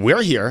 Yeah,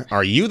 we're here.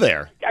 Are you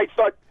there? I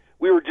thought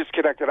we were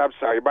disconnected. I'm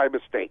sorry, my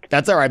mistake.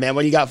 That's all right, man.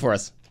 What do you got for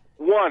us?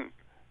 One,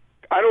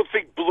 I don't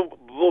think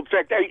in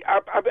fact,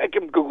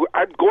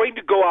 I'm going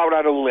to go out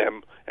on a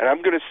limb, and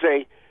I'm going to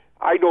say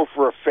I know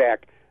for a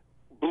fact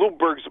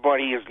Bloomberg's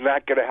money is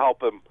not going to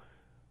help him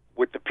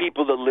with the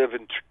people that live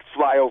in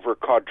flyover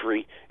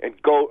country and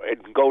go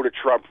to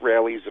Trump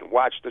rallies and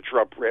watch the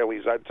Trump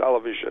rallies on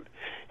television.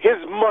 His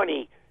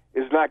money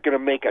is not going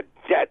to make a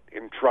dent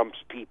in Trump's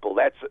people.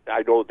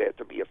 I know that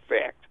to be a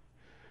fact.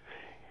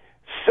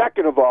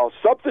 Second of all,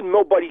 something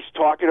nobody's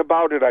talking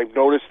about, and I've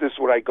noticed this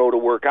when I go to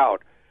work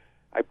out.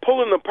 I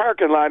pull in the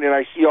parking lot and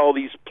I see all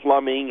these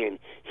plumbing and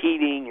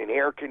heating and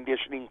air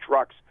conditioning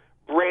trucks,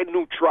 brand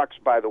new trucks,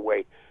 by the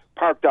way,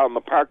 parked out in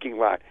the parking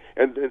lot.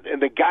 And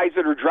the guys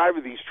that are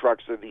driving these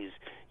trucks are these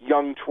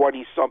young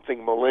 20-something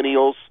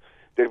millennials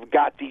that have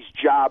got these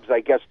jobs. I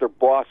guess their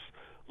boss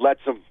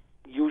lets them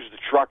use the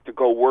truck to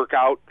go work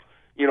out.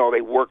 You know,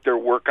 they work their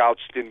workouts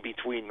in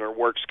between their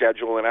work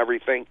schedule and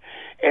everything.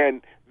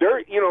 And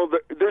there's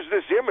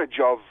this image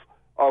of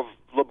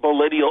the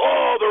millennial,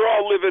 they're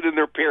all living in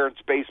their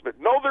parents' basement.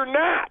 No, they're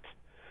not.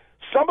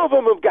 Some of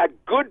them have got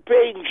good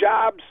paying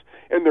jobs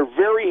and they're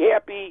very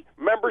happy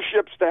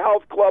memberships to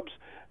health clubs.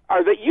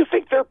 You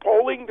think they're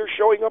polling? They're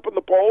showing up in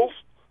the polls?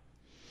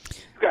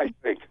 You guys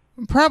think?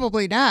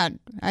 Probably not.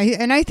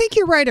 I think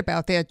you're right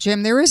about that,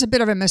 Jim. There is a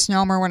bit of a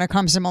misnomer when it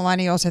comes to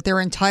millennials that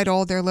they're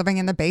entitled, they're living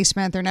in the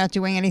basement, they're not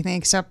doing anything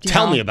except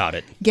Tell me about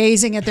it.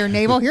 Gazing at their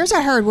navel. Here's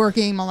a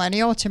hardworking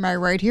millennial to my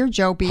right here,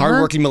 Joe Beamer.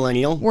 Hardworking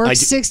millennial. Works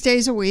 6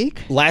 days a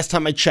week. Last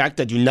time I checked,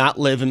 I do not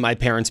live in my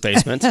parents'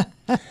 basement.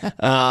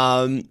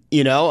 I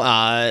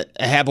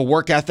have a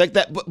work ethic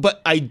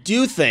but I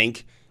do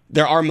think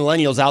there are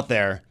millennials out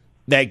there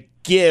that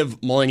give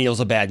millennials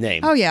a bad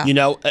name. Oh, yeah.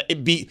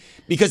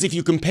 Because if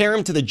you compare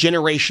them to the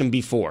generation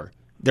before,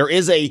 there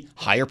is a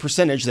higher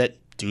percentage that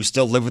do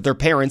still live with their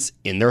parents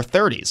in their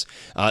 30s.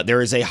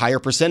 There is a higher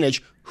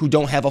percentage who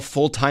don't have a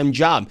full-time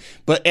job.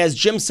 But as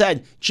Jim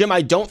said,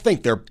 I don't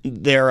think they're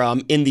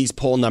in these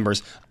poll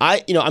numbers.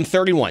 I'm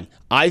 31.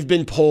 I've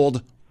been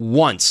polled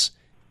once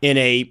in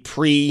a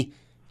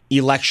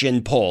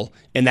pre-election poll,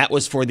 and that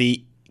was for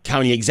the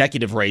county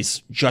executive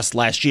race just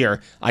last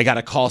year. I got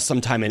a call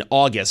sometime in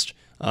August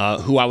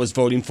who I was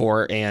voting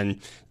for and,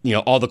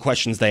 all the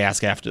questions they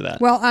ask after that.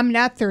 Well, I'm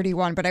not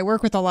 31, but I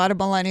work with a lot of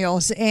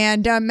millennials,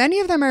 and many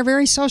of them are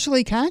very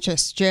socially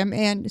conscious, Jim.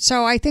 And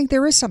so I think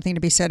there is something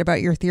to be said about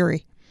your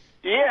theory.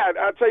 Yeah,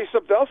 I'll tell you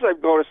something else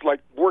I've noticed,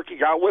 like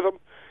working out with them.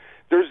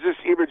 There's this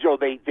image,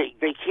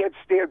 they can't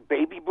stand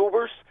baby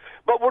boomers.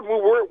 But when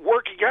we're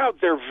working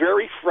out, they're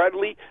very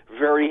friendly,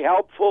 very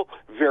helpful,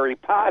 very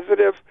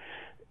positive.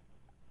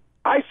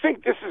 I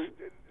think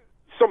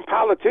some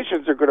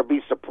politicians are going to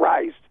be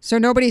surprised. So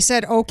nobody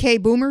said "Okay,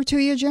 Boomer" to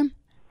you, Jim?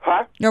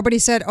 Huh? Nobody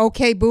said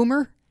 "Okay,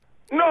 Boomer"?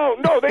 No,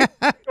 they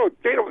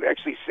don't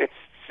actually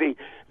say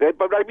that.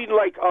 But I mean,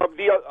 like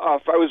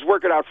if I was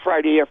working out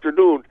Friday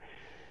afternoon,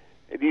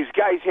 and these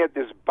guys had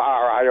this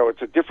bar. I know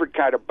it's a different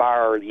kind of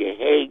bar. And you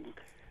hang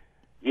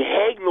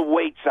the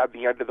weights on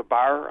the end of the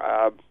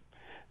bar.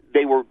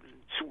 They were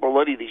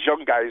these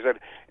young guys,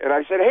 and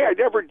I said, "Hey, I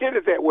never did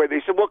it that way."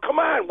 They said, "Well, come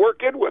on,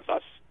 work in with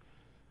us."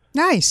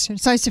 Nice.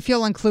 It's nice to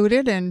feel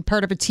included and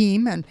part of a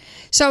team. And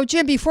so,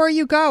 Jim, before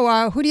you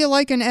go, who do you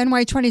like in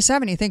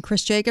NY27? You think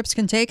Chris Jacobs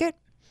can take it?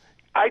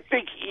 I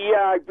think,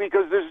 yeah,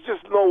 because there's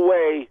just no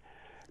way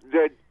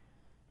that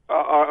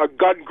a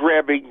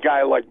gun-grabbing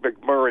guy like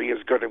McMurray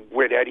is going to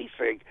win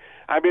anything.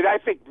 I mean, I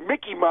think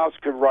Mickey Mouse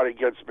could run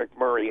against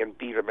McMurray and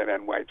beat him in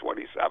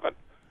NY27. As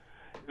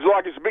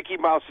long as Mickey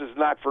Mouse is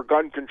not for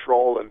gun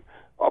control and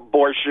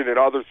abortion and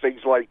other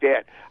things like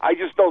that. I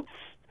just don't.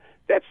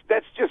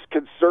 That's just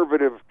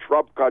conservative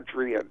Trump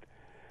country, and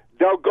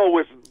they'll go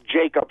with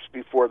Jacobs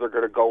before they're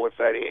going to go with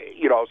that.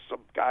 Some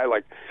guy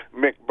like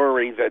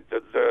McMurray that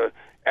the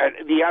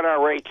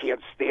NRA can't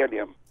stand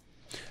him.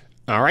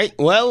 All right.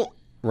 Well,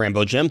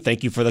 Rambo Jim,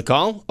 thank you for the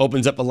call.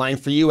 Opens up a line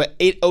for you at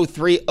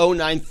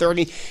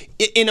 803-0930.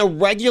 In a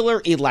regular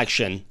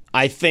election,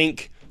 I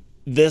think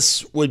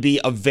this would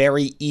be a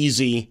very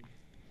easy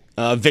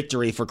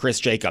victory for Chris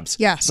Jacobs.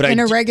 Yes, but in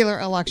a regular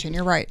election,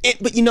 you're right.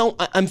 But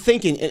I'm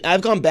thinking, and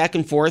I've gone back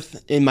and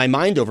forth in my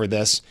mind over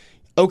this.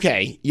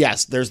 Okay,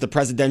 yes, there's the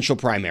presidential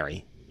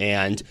primary,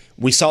 and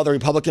we saw the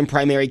Republican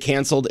primary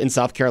canceled in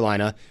South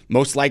Carolina.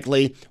 Most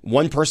likely,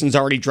 one person's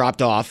already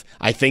dropped off.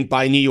 I think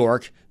by New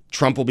York,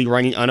 Trump will be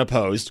running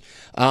unopposed.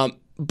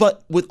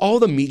 But with all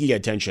the media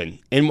attention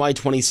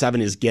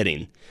NY27 is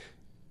getting,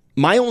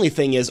 my only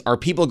thing is, are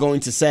people going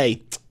to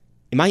say,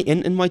 am I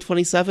in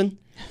NY27?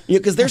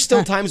 Because there's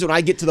still times when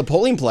I get to the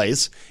polling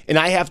place and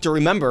I have to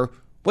remember,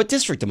 what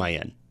district am I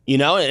in?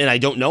 And I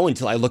don't know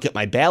until I look at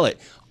my ballot.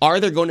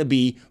 Are there going to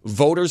be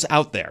voters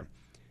out there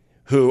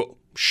who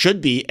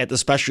should be at the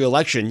special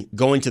election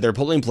going to their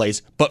polling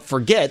place, but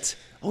forget,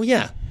 oh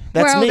yeah,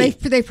 that's me?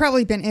 Well, they've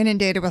probably been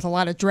inundated with a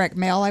lot of direct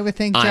mail, I would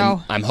think,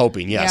 Joe. I'm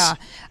hoping, yes.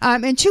 Yeah.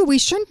 And two, we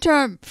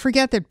shouldn't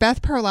forget that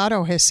Beth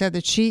Parlato has said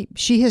that she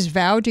has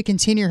vowed to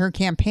continue her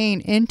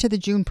campaign into the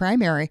June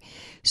primary.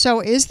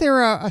 So is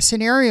there a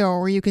scenario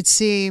where you could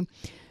see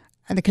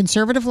the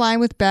conservative line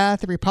with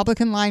Beth, the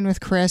Republican line with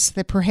Chris,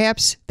 that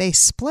perhaps they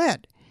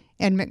split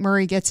and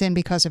McMurray gets in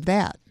because of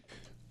that?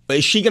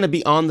 Is she going to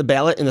be on the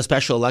ballot in the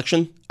special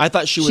election? I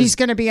thought she's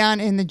going to be on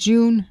in the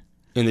June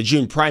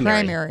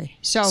primary.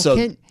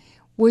 So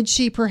would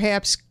she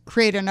perhaps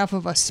create enough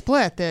of a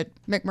split that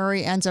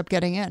McMurray ends up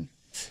getting in?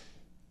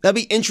 That'd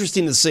be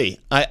interesting to see.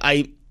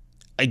 I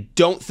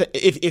don't think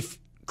if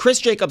Chris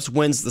Jacobs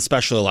wins the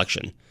special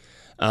election,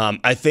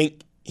 I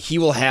think he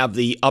will have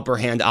the upper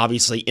hand,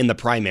 obviously, in the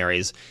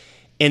primaries.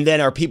 And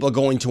then are people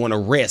going to want to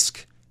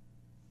risk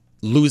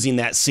losing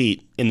that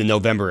seat in the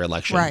November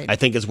election? Right. I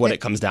think is what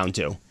it comes down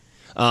to.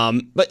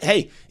 But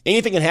hey,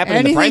 anything can happen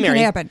in the primary.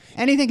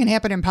 Anything can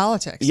happen in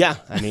politics. Yeah,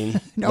 I mean,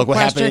 No look what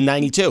question. happened in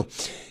 '92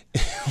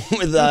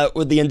 with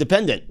the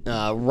independent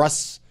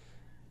Ross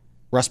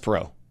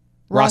Perot.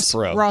 Ross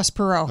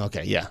Perot.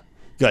 Okay, yeah,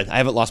 good. I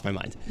haven't lost my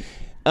mind.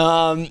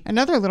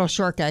 Another little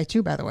short guy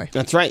too, by the way.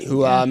 That's right.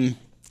 Who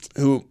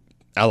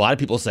a lot of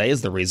people say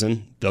is the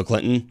reason Bill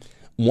Clinton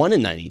won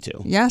in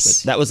 '92.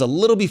 Yes, but that was a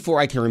little before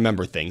I can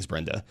remember things,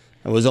 Brenda.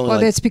 It was only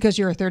that's because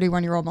you're a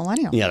 31-year-old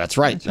millennial. Yeah, that's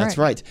right. That's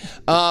right.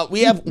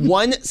 We have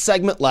one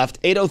segment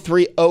left.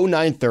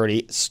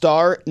 803-0930,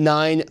 star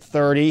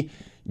 930.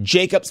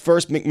 Jacobs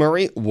first,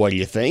 McMurray. What do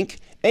you think?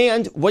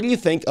 And what do you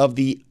think of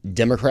the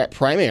Democrat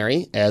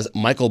primary as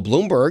Michael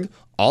Bloomberg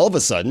all of a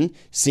sudden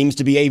seems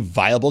to be a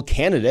viable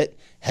candidate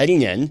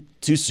heading in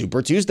to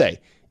Super Tuesday?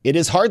 It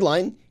is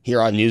Hardline here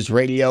on News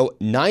Radio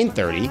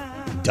 930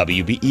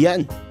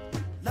 WBEN.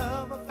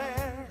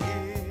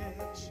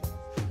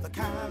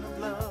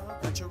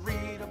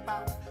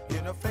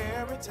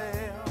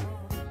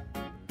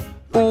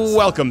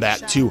 Welcome back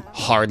to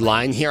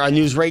Hardline here on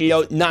News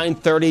Radio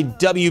 930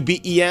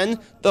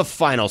 WBEN. The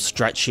final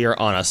stretch here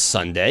on a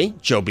Sunday.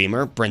 Joe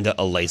Beamer, Brenda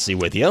Alacey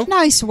with you.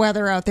 Nice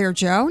weather out there,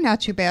 Joe. Not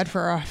too bad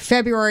for a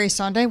February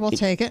Sunday. We'll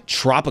take it.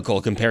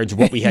 Tropical compared to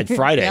what we had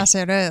Friday. Yes,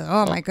 it is.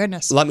 Oh, my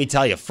goodness. Let me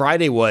tell you,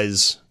 Friday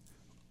was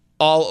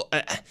all...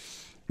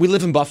 we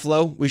live in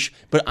Buffalo,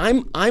 but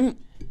I'm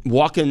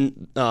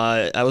walking...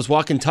 I was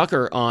walking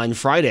Tucker on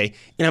Friday,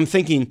 and I'm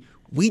thinking,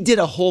 we did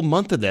a whole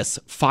month of this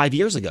 5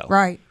 years ago.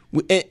 Right.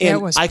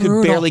 And I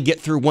could barely get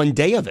through one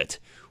day of it.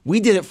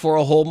 We did it for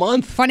a whole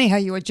month. Funny how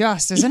you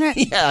adjust, isn't it?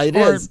 Yeah, it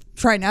or is.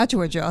 Try not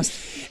to adjust.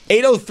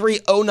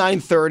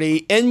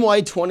 803-0930,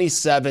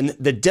 NY27,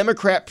 the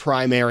Democrat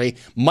primary.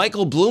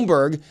 Michael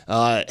Bloomberg,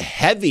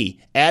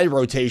 heavy ad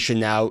rotation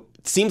now.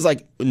 It seems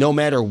like no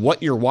matter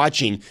what you're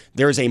watching,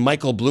 there's a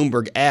Michael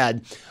Bloomberg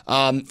ad.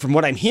 From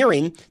what I'm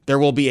hearing, there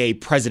will be a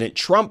President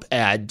Trump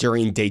ad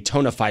during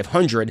Daytona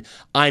 500.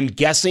 I'm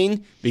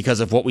guessing, because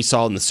of what we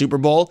saw in the Super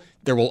Bowl,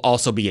 there will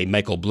also be a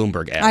Michael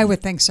Bloomberg ad. I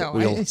would think so.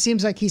 It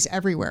seems like he's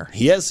everywhere.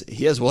 He is.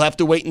 We'll have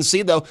to wait and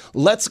see, though.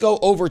 Let's go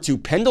over to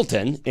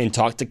Pendleton and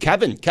talk to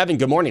Kevin. Kevin,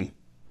 good morning.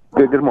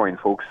 Good morning,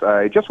 folks.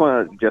 I just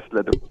want to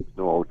let them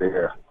know out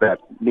there that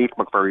Nate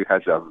McMurray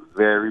has a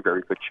very,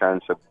 very good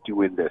chance of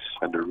doing this.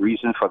 And the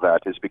reason for that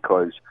is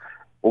because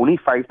only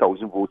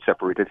 5,000 votes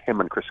separated him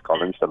and Chris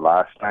Collins the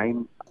last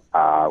time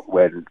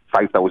when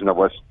 5,000 of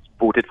us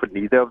voted for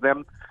neither of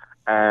them.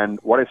 And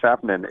what is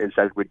happening is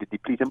that with the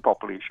depleting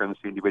populations,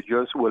 the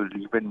individuals who are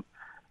leaving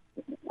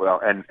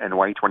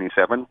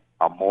NY27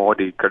 are more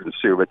the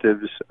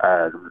conservatives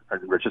and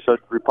registered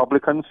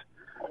Republicans.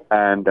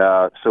 And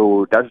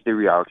so that's the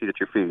reality that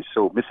you face.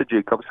 So Mr.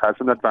 Jacobs has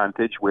an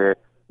advantage where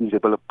he's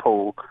able to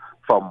pull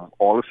from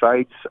all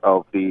sides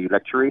of the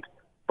electorate.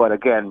 But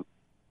again,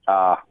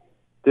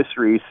 this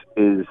race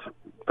is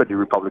for the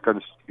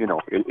Republicans. They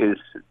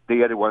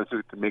are the ones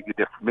who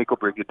make or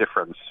break the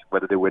difference,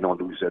 whether they win or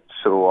lose it.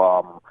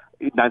 So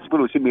Nancy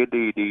Pelosi made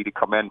the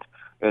comment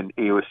in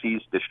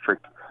AOC's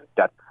district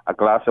that a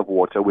glass of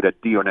water with a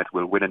D on it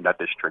will win in that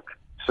district.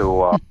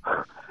 So.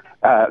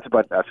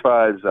 But as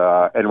far as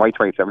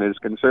NY27 is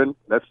concerned,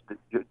 let's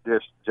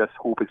just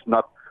hope it's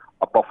not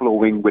a Buffalo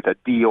wing with a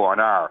D or an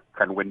R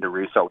can win the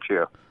race out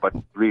here, but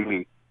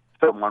really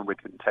someone with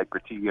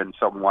integrity and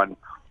someone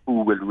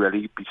who will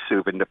really be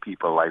serving the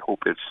people. I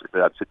hope it's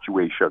that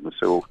situation.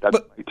 So that's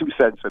my 2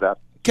 cents for that.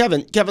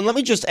 Kevin, let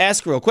me just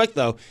ask real quick,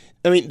 though.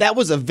 I mean, that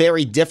was a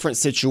very different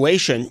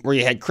situation where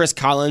you had Chris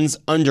Collins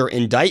under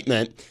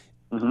indictment.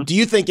 Mm-hmm. Do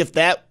you think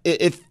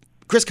if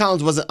Chris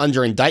Collins wasn't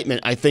under indictment,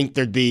 I think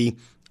there'd be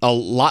a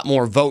lot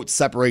more votes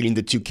separating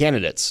the two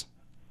candidates?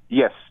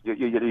 Yes,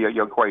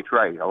 you're quite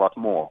right. A lot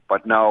more,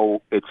 but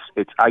now it's.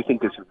 I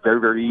think it's very,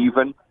 very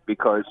even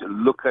because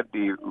look at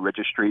the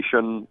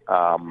registration,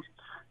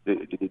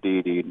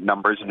 the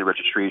numbers in the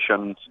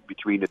registrations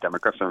between the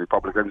Democrats and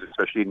Republicans,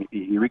 especially in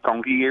the Erie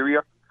County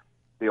area.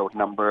 They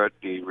outnumber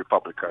the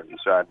Republicans,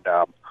 and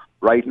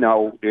right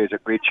now there's a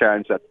great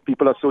chance that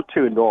people are so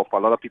turned off. A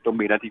lot of people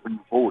may not even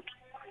vote.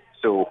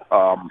 So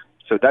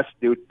that's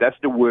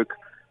the work.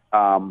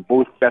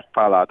 Both Beth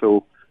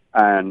Parlato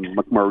and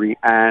McMurray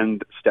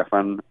and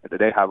Stephan that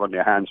they have on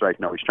their hands right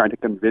now is trying to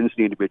convince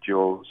the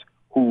individuals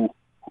who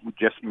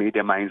just made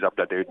their minds up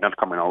that they're not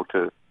coming out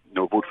to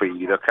vote for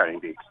either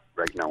candidate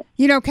right now.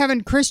 You know,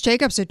 Kevin, Chris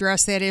Jacobs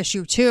addressed that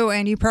issue too,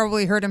 and you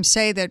probably heard him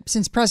say that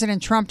since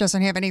President Trump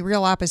doesn't have any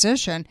real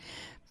opposition,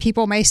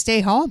 people may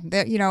stay home.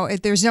 That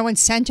there's no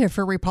incentive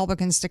for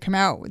Republicans to come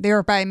out,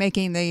 thereby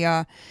making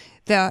the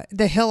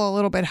hill a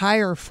little bit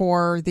higher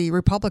for the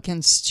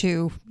Republicans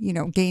to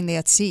gain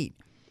that seat.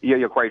 Yeah,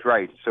 you're quite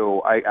right.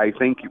 So I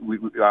think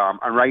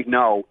and right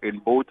now in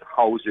both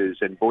houses,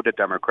 in both the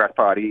Democrat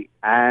Party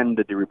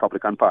and the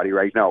Republican Party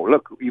right now,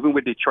 look, even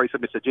with the choice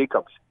of Mr.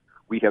 Jacobs,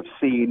 we have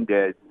seen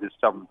there's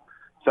some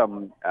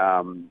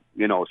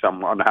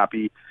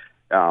unhappy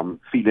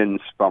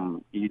feelings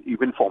from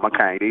even former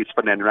candidates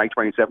for NY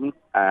 27,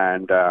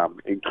 and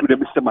including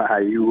Mr.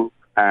 Mahayu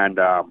and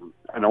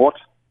Ott,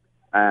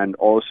 and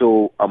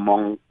also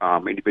among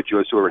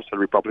individuals who are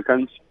registered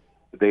Republicans.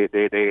 They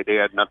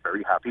are not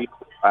very happy,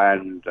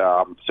 and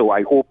so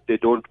I hope they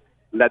don't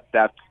let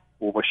that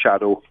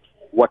overshadow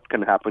what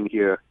can happen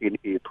here in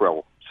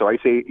April. So I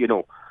say,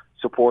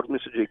 support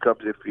Mr.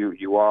 Jacobs if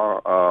you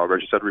are a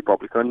registered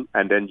Republican,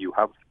 and then you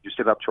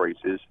still have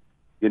choices,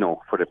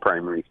 for the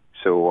primary.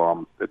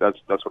 So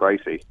that's what I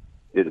say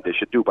they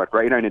should do. But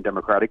right now in the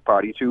Democratic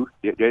Party too,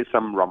 there's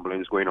some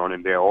rumblings going on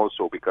in there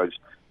also, because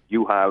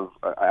you have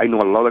I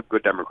know a lot of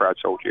good Democrats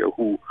out here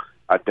who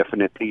are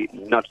definitely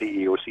not the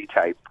AOC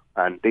type,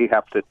 and they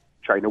have to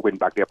try to win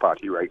back their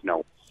party right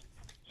now.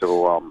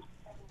 So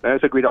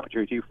there's a great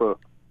opportunity for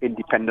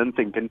independent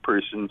thinking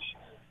persons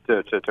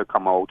to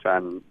come out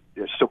and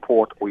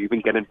support or even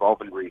get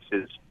involved in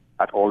races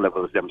at all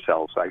levels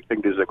themselves. I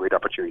think this is a great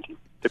opportunity.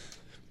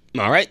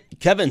 All right,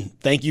 Kevin,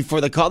 thank you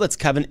for the call. That's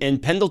Kevin in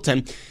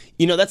Pendleton.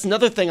 That's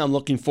another thing I'm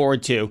looking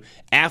forward to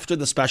after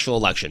the special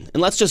election.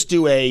 And let's just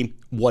do a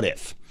what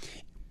if.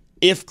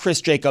 If Chris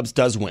Jacobs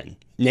does win,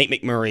 Nate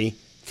McMurray,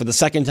 for the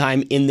second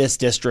time in this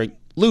district,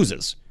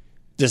 loses.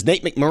 Does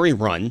Nate McMurray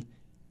run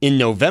in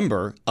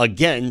November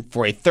again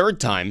for a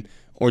third time,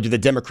 or do the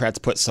Democrats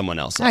put someone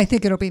else up? I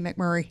think it'll be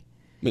McMurray.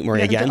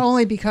 McMurray again?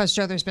 Only because,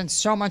 Joe, there's been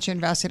so much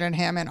invested in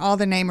him and all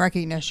the name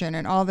recognition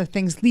and all the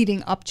things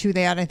leading up to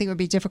that. I think it would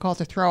be difficult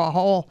to throw a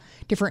whole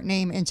different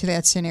name into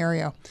that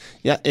scenario.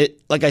 Yeah,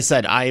 like I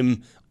said,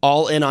 I'm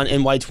all in on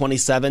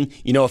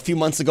NY27. A few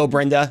months ago,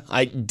 Brenda,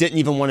 I didn't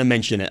even want to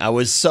mention it. I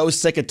was so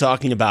sick of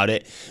talking about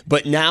it.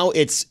 But now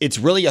it's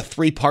really a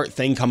three-part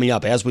thing coming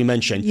up, as we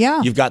mentioned.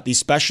 Yeah. You've got the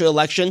special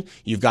election,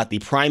 you've got the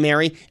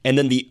primary, and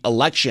then the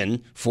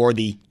election for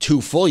the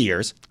 2 full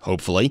years,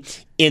 hopefully,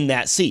 in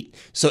that seat.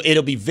 So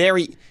it'll be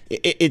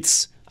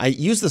I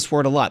use this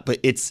word a lot, but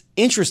it's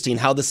interesting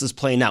how this is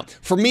playing out.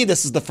 For me,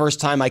 this is the first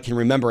time I can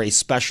remember a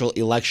special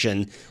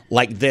election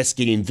like this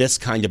getting this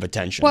kind of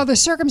attention. Well, the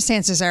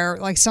circumstances are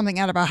like something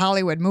out of a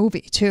Hollywood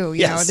movie, too.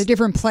 You know, the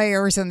different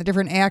players and the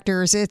different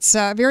actors. It's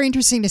very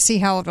interesting to see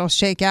how it'll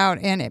shake out.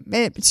 And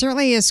it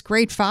certainly is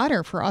great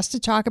fodder for us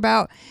to talk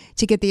about,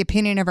 to get the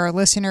opinion of our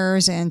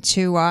listeners, and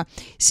to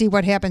see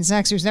what happens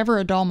next. There's never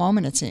a dull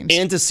moment, it seems.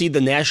 And to see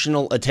the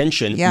national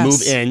attention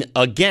move in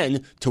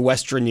again to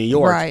Western New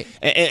York. Right.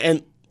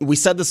 And we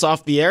said this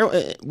off the air.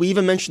 We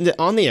even mentioned it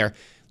on the air.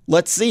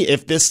 Let's see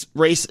if this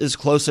race is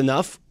close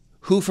enough.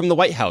 Who from the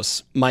White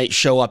House might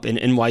show up in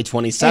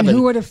NY27? And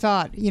who would have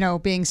thought,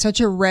 being such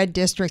a red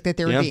district, that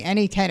there would be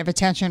any kind of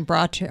attention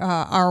brought to,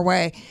 our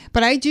way.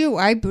 But I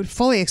would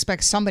fully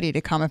expect somebody to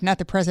come, if not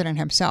the president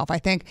himself. I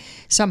think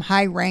some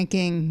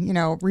high-ranking,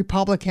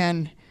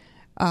 Republican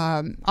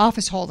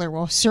office holder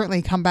will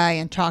certainly come by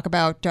and talk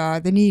about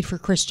the need for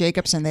Chris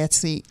Jacobs in that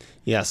seat.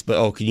 Yes,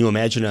 but can you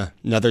imagine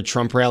another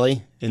Trump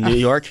rally in New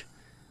York?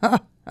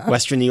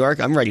 Western New York?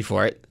 I'm ready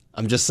for it.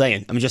 I'm just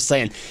saying.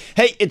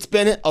 Hey, it's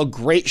been a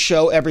great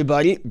show,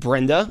 everybody.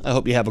 Brenda, I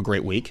hope you have a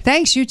great week.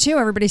 Thanks, you too.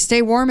 Everybody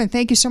stay warm, and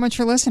thank you so much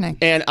for listening.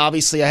 And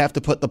obviously, I have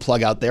to put the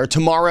plug out there.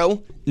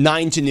 Tomorrow,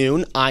 9 to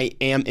noon, I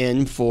am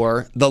in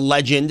for the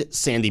legend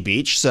Sandy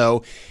Beach.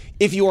 So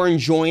if you are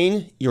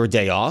enjoying your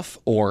day off,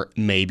 or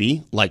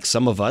maybe, like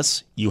some of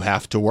us, you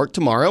have to work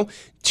tomorrow,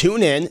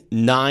 tune in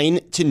 9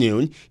 to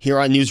noon here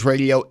on News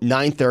Radio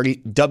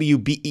 930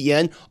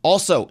 WBEN.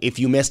 Also, if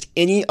you missed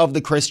any of the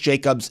Chris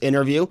Jacobs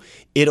interview,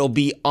 it'll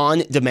be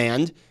on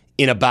demand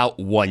in about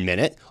 1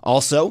 minute.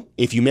 Also,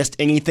 if you missed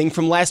anything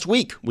from last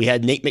week, we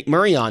had Nate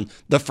McMurray on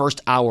the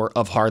first hour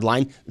of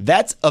Hardline.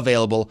 That's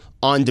available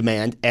on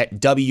demand at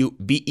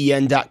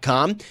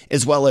WBEN.com,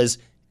 as well as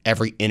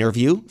every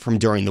interview from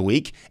during the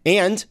week,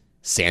 and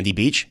Sandy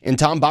Beach and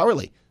Tom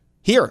Bowerly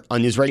here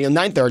on News Radio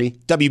 930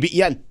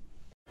 WBEN.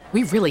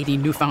 We really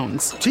need new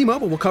phones.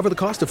 T-Mobile will cover the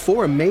cost of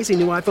 4 amazing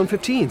new iPhone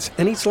 15s,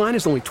 and each line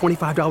is only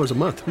 $25 a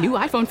month. New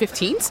iPhone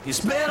 15s?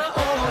 It's better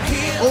over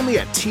here. Only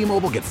at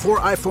T-Mobile, get 4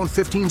 iPhone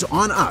 15s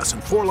on us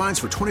and 4 lines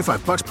for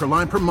 $25 per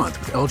line per month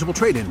with eligible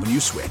trade-in when you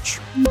switch.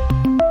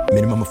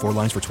 Minimum of 4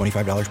 lines for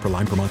 $25 per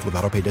line per month with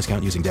autopay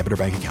discount using debit or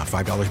bank account.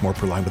 $5 more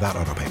per line without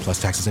autopay,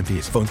 plus taxes and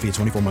fees. Phone fee at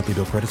 24 monthly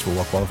bill credits for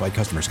well-qualified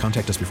customers.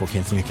 Contact us before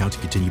canceling account to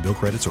continue bill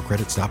credits or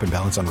credit stop and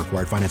balance on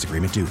required finance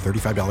agreement due.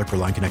 $35 per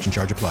line connection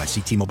charge applies.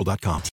 See T-Mobile.com.